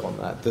of work on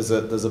that. There's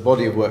a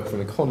body of work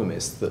from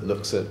economists that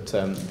looks at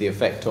the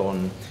effect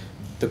on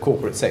the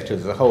corporate sector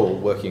as a whole,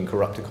 working in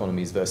corrupt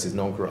economies versus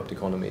non-corrupt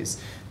economies.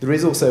 There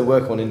is also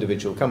work on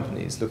individual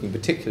companies, looking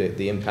particularly at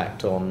the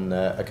impact on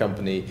a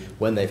company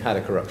when they've had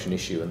a corruption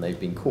issue and they've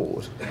been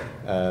caught.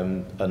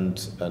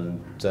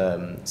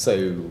 So,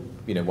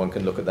 you know, one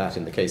can look at that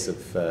in the case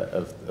of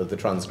the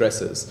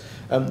transgressors.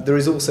 There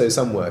is also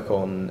some work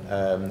on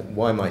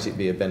why might it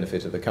be a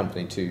benefit of a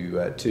company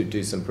to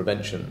do some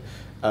prevention.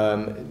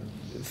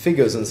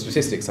 Figures and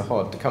statistics are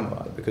hard to come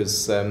by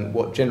because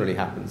what generally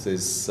happens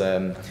is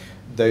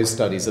those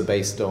studies are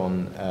based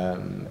on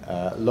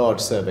large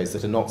surveys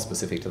that are not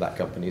specific to that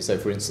company. So,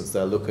 for instance,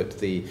 they'll look at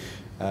the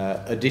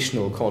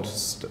additional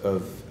cost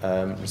of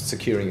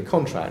securing a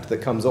contract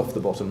that comes off the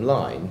bottom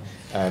line,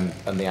 and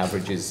the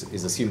average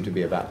is assumed to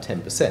be about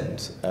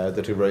 10%,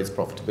 that erodes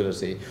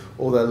profitability.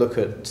 Or they'll look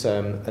at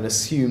an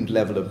assumed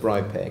level of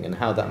bribe paying and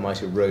how that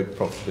might erode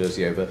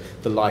profitability over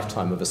the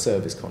lifetime of a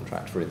service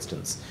contract, for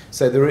instance.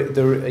 So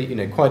there, you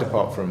know, quite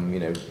apart from, you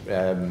know,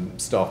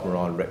 staff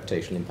morale and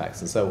reputational impacts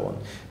and so on.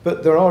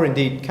 But there are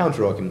indeed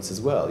counter-arguments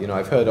as well. You know,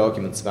 I've heard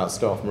arguments about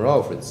staff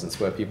morale, for instance,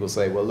 where people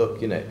say, well,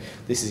 look, you know,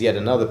 this is yet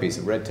another piece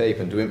of red tape,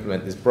 and to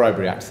implement this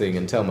Bribery Act thing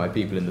and tell my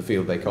people in the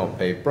field they can't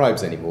pay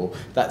bribes anymore,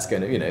 that's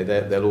going to, you know,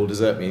 they'll all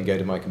desert me and go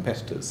to my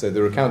competitors. So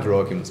there are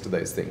counter-arguments to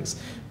those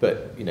things.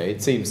 But, you know,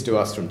 it seems to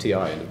us from TI,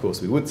 and of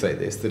course we would say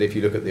this, that if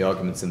you look at the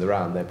arguments in the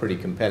round, they're pretty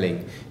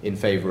compelling in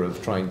favour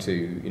of trying to,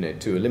 you know,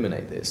 to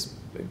eliminate this.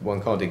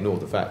 One can't ignore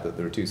the fact that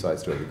there are two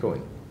sides to every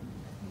coin.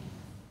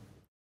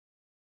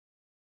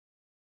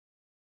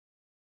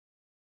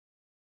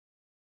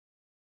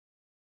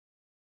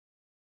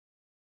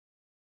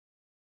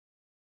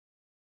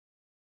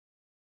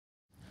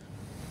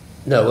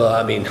 No, well,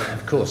 I mean,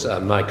 of course,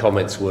 my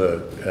comments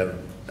were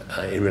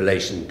in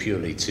relation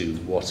purely to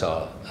what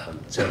are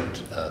termed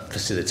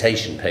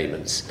facilitation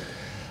payments.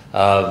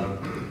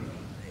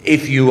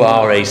 If you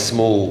are a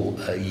small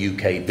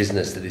UK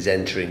business that is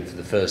entering for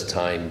the first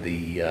time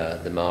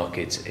the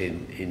market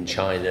in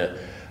China,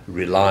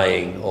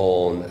 relying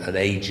on an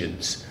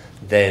agent,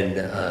 then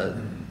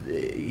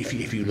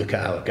if you look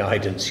at our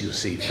guidance, you'll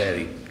see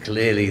fairly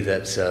clearly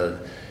that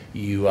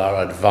you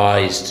are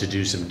advised to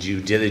do some due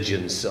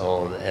diligence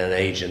on an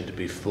agent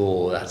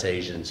before that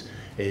agent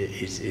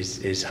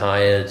is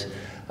hired,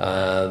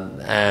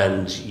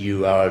 and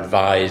you are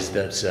advised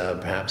that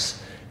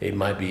perhaps it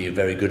might be a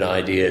very good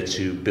idea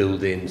to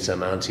build in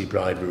some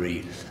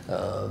anti-bribery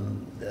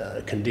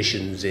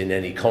conditions in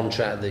any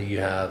contract that you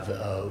have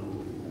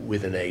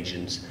with an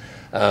agent.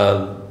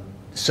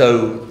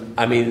 So,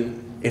 I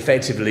mean,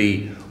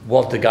 effectively,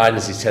 what the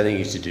guidance is telling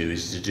you to do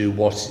is to do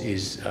what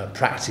is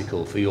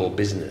practical for your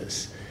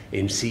business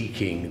in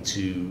seeking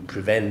to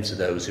prevent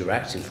those who are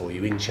acting for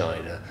you in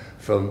China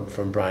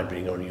from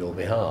bribery on your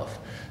behalf.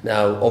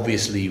 Now,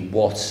 obviously,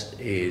 what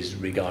is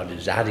regarded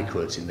as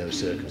adequate in those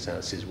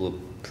circumstances will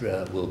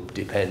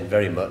depend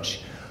very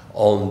much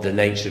on the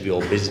nature of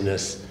your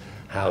business,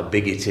 how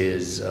big it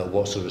is,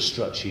 what sort of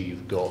structure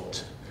you've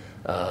got,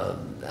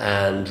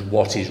 and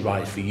what is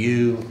right for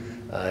you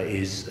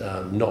is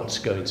not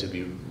going to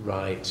be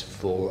right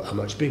for a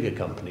much bigger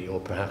company, or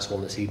perhaps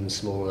one that's even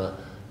smaller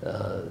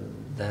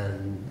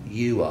than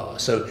you are.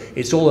 So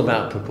it's all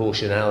about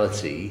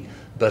proportionality,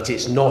 but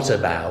it's not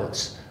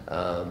about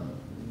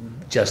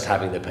just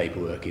having the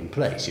paperwork in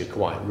place. You're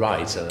quite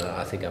right, and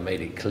I think I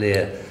made it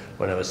clear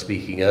when I was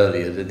speaking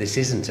earlier that this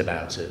isn't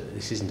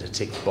a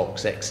tick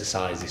box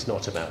exercise. It's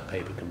not about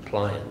paper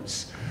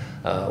compliance.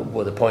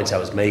 Well, the point I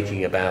was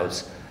making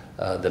about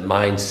the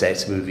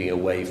mindset moving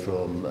away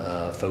from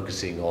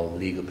focusing on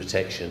legal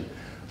protection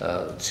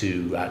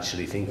to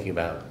actually thinking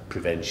about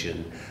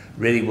prevention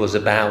really was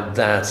about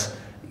that.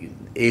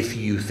 If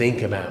you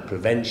think about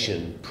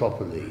prevention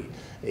properly,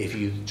 if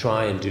you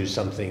try and do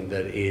something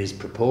that is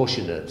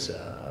proportionate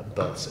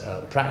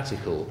but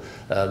practical,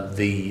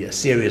 the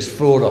Serious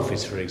Fraud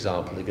Office, for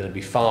example, are going to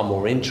be far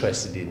more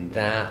interested in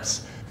that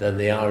than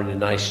they are in a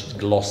nice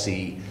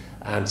glossy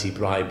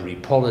anti-bribery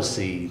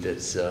policy that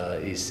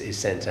is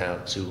sent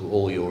out to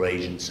all your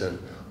agents and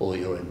all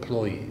your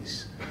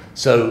employees.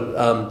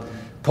 So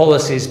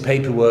policies,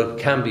 paperwork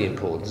can be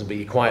important, but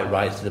you're quite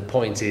right. The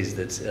point is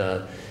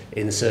that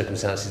in the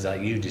circumstances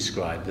that you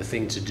described, the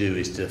thing to do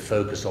is to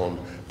focus on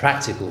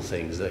practical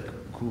things that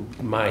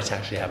might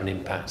actually have an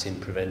impact in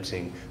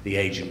preventing the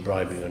agent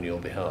bribing on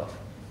your behalf.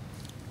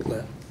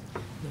 Claire?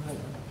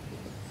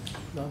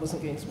 No, I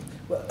wasn't going to.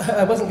 Well,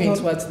 I wasn't going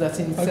to add to that,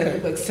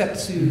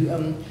 except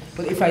to.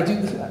 But if I do,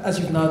 as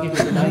you've now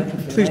given the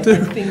microphone, please do.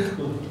 I think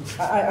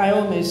I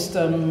almost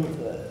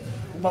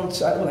want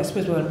to. Well, I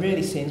suppose what I'm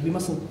really saying is we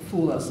mustn't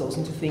fool ourselves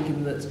into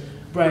thinking that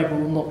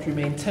bribery will not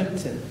remain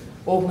tempting.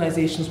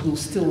 Organisations will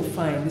still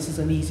find this is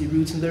an easy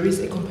route, and there is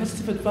a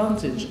competitive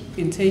advantage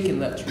in taking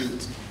that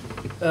route,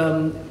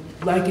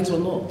 like it or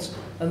not.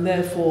 And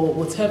therefore,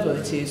 whatever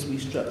it is we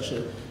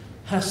structure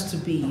has to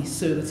be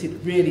so that it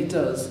really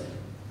does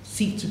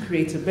seek to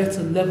create a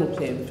better level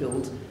playing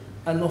field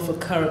and offer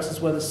carrots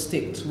as well as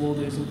stick to all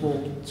those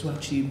involved to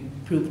actually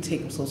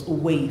take themselves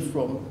away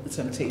from the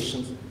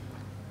temptations.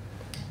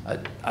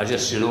 I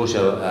just should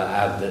also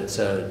add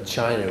that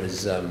China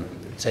has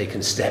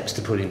taken steps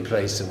to put in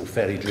place some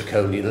fairly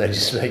draconian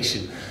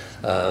legislation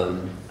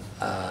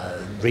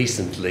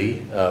recently,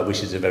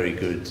 which is a very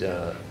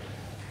good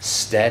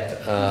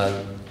step.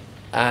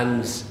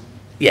 And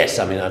yes,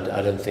 I mean,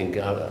 I don't think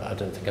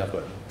I've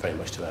got very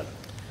much to add.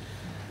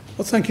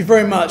 Well, thank you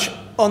very much.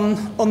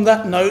 On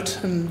that note,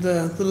 and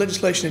the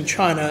legislation in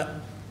China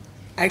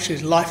actually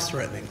is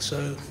life-threatening,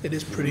 so it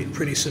is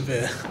pretty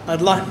severe.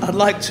 I'd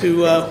like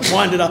to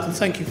wind it up and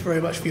thank you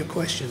very much for your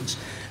questions,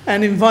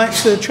 and invite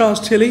Charles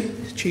Tilley,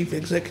 Chief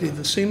Executive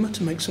of CIMA,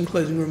 to make some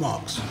closing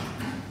remarks.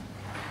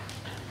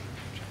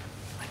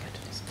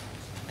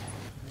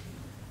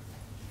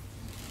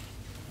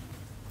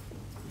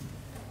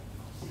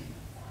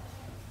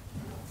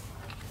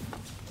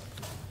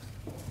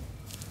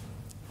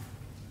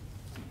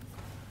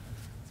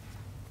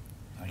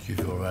 Thank you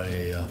for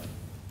very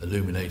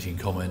illuminating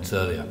comments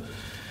earlier.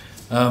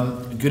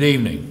 Good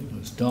evening.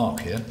 It's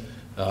dark here.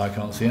 I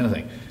can't see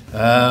anything.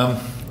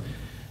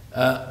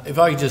 If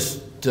I could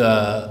just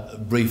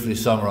briefly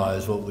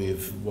summarise what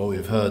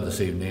we've heard this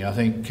evening, I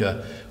think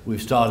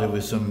we've started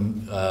with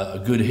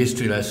a good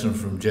history lesson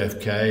from Jeff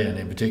Kay, and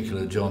in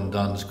particular John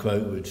Donne's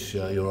quote, which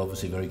you're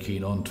obviously very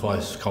keen on,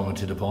 twice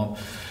commented upon.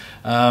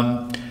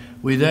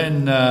 We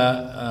then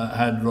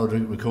had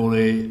Roderick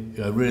Macaulay,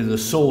 really the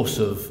source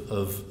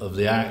of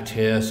the Act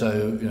here.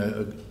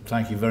 So,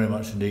 thank you very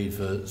much indeed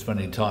for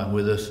spending time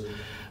with us.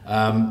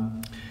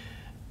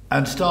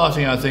 And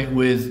starting, I think,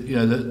 with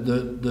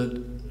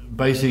that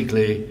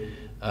basically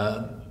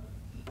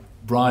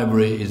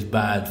bribery is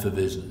bad for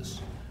business.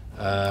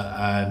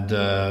 And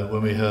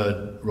when we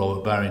heard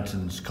Robert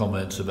Barrington's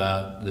comments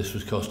about this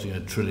was costing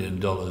 $1 trillion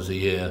a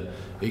year,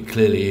 it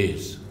clearly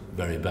is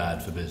very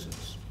bad for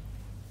business.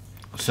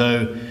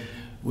 So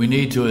we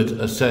need to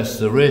assess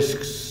the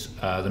risks,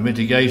 the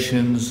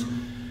mitigations,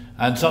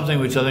 and something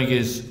which I think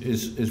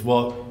is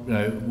what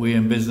we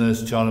in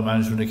business, chartered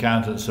management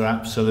accountants are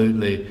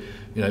absolutely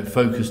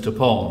focused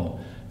upon,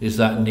 is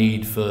that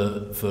need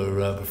for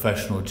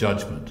professional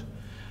judgment.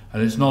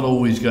 And it's not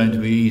always going to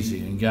be easy,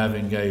 and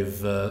Gavin gave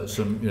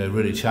some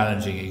really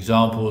challenging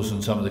examples,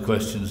 and some of the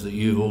questions that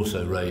you've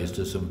also raised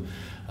are some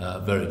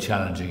very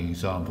challenging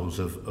examples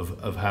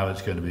of how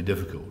it's going to be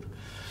difficult.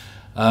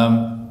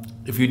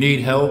 If you need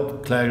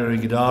help, Claire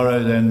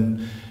Guidaro,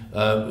 then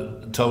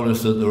told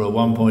us that there are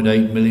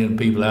 1.8 million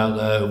people out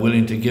there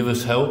willing to give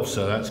us help,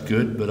 so that's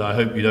good, but I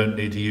hope you don't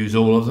need to use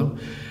all of them.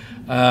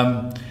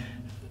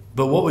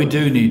 But what we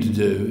do need to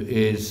do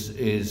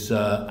is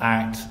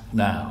act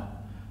now.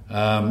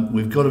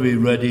 We've got to be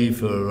ready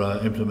for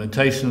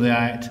implementation of the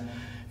Act.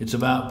 It's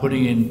about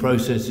putting in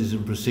processes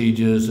and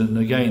procedures, and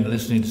again,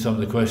 listening to some of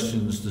the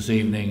questions this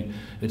evening,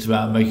 it's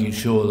about making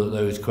sure that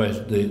those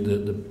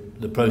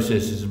the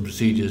processes and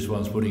procedures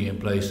one's putting in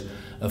place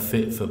are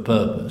fit for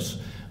purpose.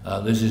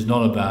 This is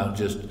not about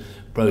just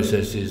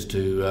processes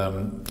to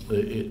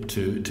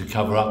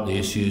cover up the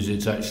issues.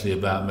 It's actually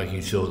about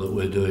making sure that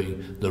we're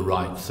doing the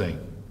right thing.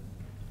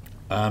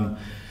 And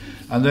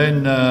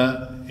then,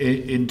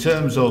 in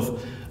terms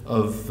of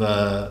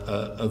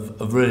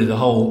really the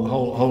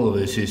whole of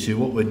this issue,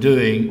 what we're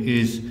doing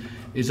is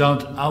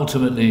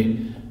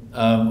ultimately,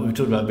 we've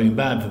talked about being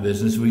bad for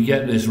business. If we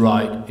get this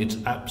right, it's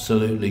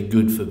absolutely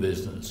good for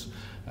business,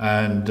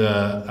 and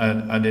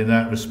in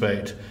that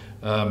respect,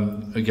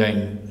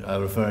 again,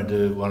 referring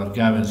to one of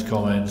Gavin's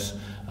comments,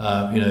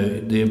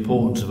 the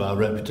importance of our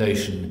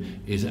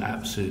reputation is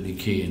absolutely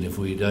key, and if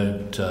we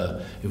don't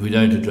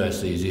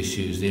address these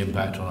issues, the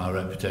impact on our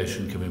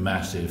reputation can be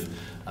massive,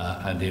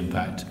 and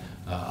impact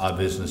our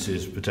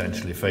businesses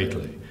potentially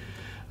fatally.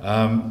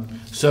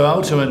 So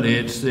ultimately,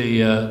 it's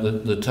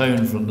the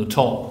tone from the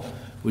top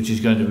which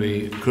is going to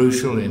be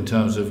crucial in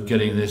terms of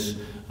getting this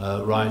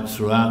right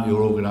throughout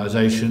your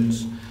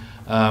organisations,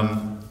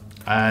 and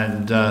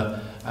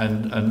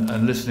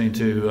listening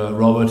to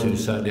Robert, who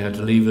sadly had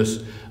to leave us.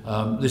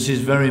 This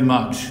is very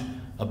much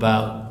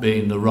about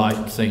being the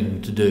right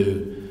thing to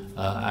do,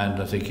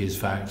 and I think his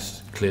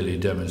facts clearly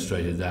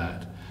demonstrated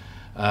that.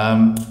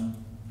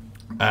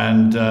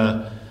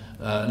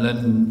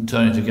 Then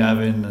turning to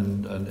Gavin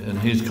and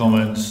his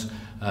comments,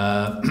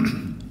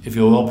 if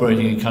you're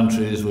operating in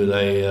countries with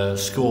a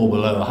score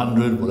below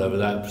 100, whatever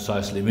that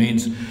precisely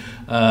means,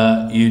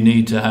 you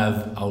need to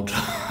have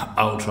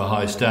ultra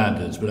high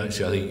standards, but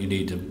actually I think you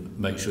need to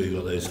make sure you've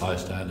got those high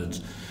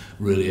standards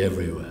really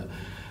everywhere.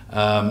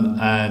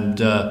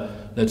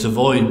 Let's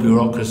avoid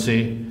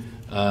bureaucracy.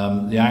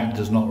 The Act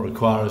does not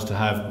require us to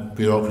have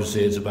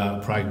bureaucracy. It's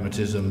about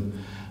pragmatism,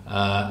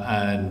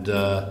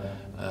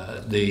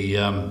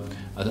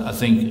 I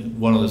think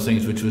one of the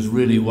things which was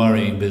really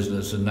worrying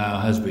business and now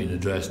has been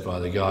addressed by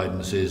the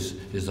guidance is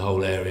the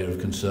whole area of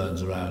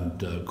concerns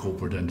around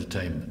corporate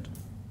entertainment.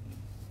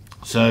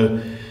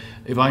 So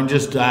if I can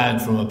just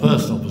add from a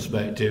personal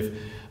perspective,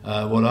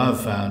 what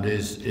I've found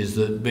is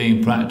that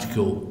being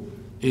practical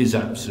is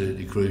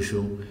absolutely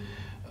crucial.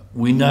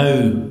 We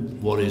know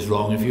what is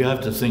wrong. If you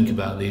have to think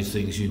about these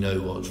things, you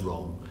know what's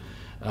wrong.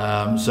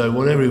 So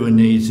what everyone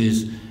needs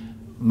is,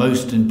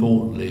 most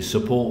importantly,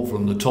 support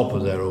from the top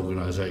of their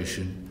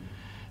organisation,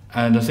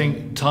 and I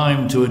think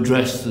time to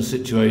address the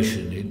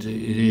situation.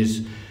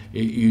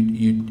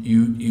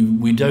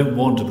 We don't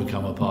want to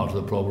become a part of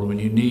the problem, and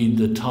you need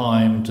the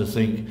time to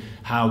think,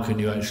 how can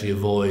you actually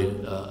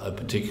avoid a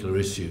particular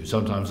issue?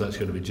 Sometimes that's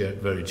going to be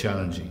very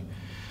challenging.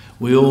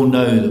 We all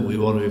know that we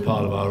want to be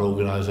part of our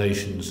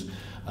organisation's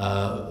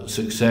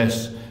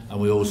success,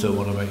 and we also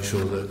want to make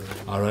sure that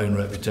our own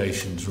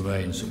reputations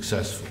remain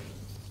successful.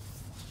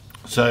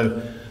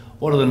 So,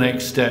 what are the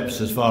next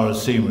steps as far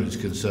as CIMA is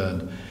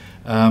concerned?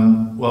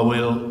 Well,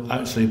 we'll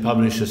actually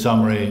publish a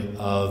summary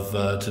of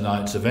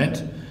tonight's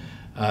event.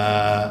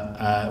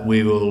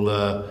 We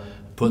will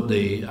put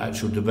the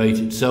actual debate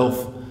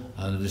itself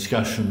and the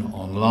discussion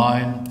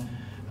online,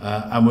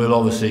 and we'll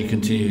obviously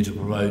continue to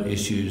promote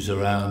issues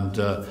around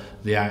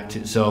the Act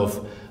itself,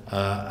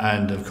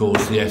 and of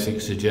course the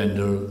ethics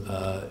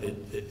agenda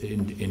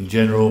in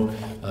general.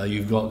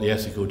 You've got the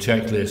ethical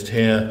checklist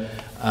here.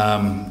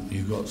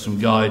 You've got some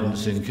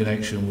guidance in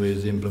connection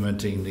with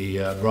implementing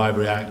the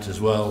Bribery Act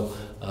as well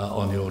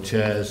on your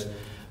chairs,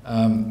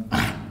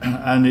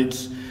 and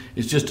it's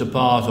just a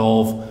part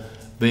of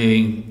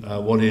being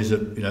what is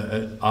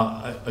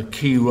a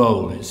key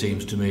role, it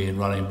seems to me, in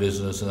running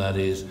business, and that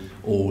is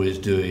always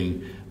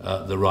doing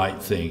the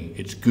right thing.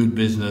 It's good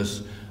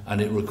business,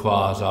 and it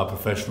requires our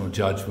professional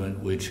judgment,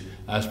 which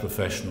as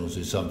professionals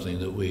is something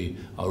that we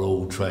are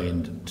all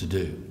trained to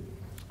do.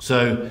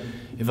 So,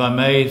 if I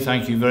may,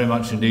 thank you very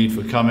much indeed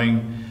for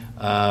coming.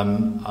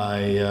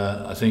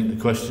 I think the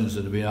questions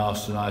that have been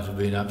asked tonight have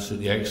been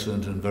absolutely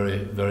excellent and very,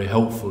 very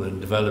helpful in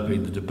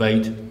developing the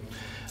debate.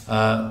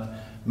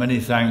 Many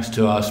thanks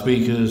to our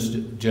speakers,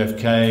 Jeff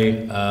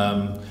Kay,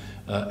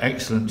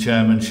 excellent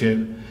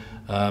chairmanship.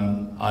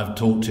 I've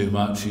talked too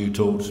much, you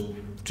talked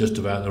just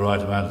about the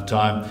right amount of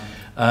time.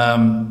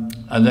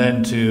 And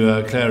then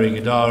to Claire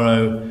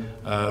Iguodaro,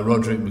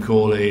 Roderick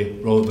McCauley,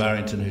 Robert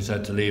Barrington, who's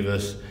had to leave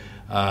us,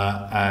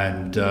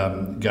 and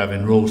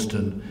Gavin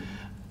Ralston.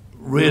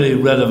 Really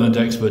relevant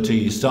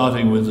expertise,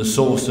 starting with the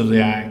source of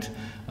the Act,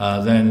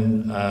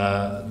 then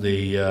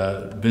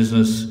the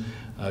business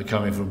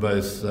coming from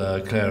both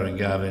Claire and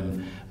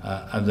Gavin,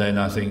 and then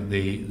I think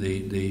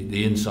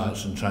the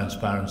insights from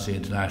Transparency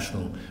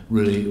International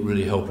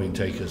really helping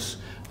take us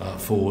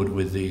forward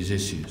with these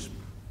issues.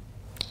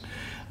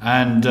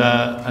 And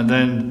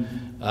then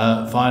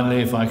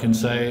Finally, if I can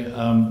say,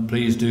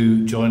 please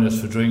do join us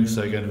for drinks.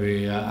 They're going to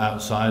be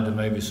outside, and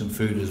maybe some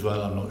food as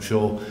well, I'm not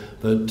sure.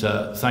 But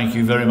thank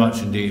you very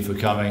much indeed for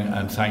coming,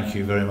 and thank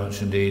you very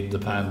much indeed, the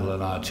panel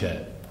and our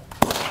chair.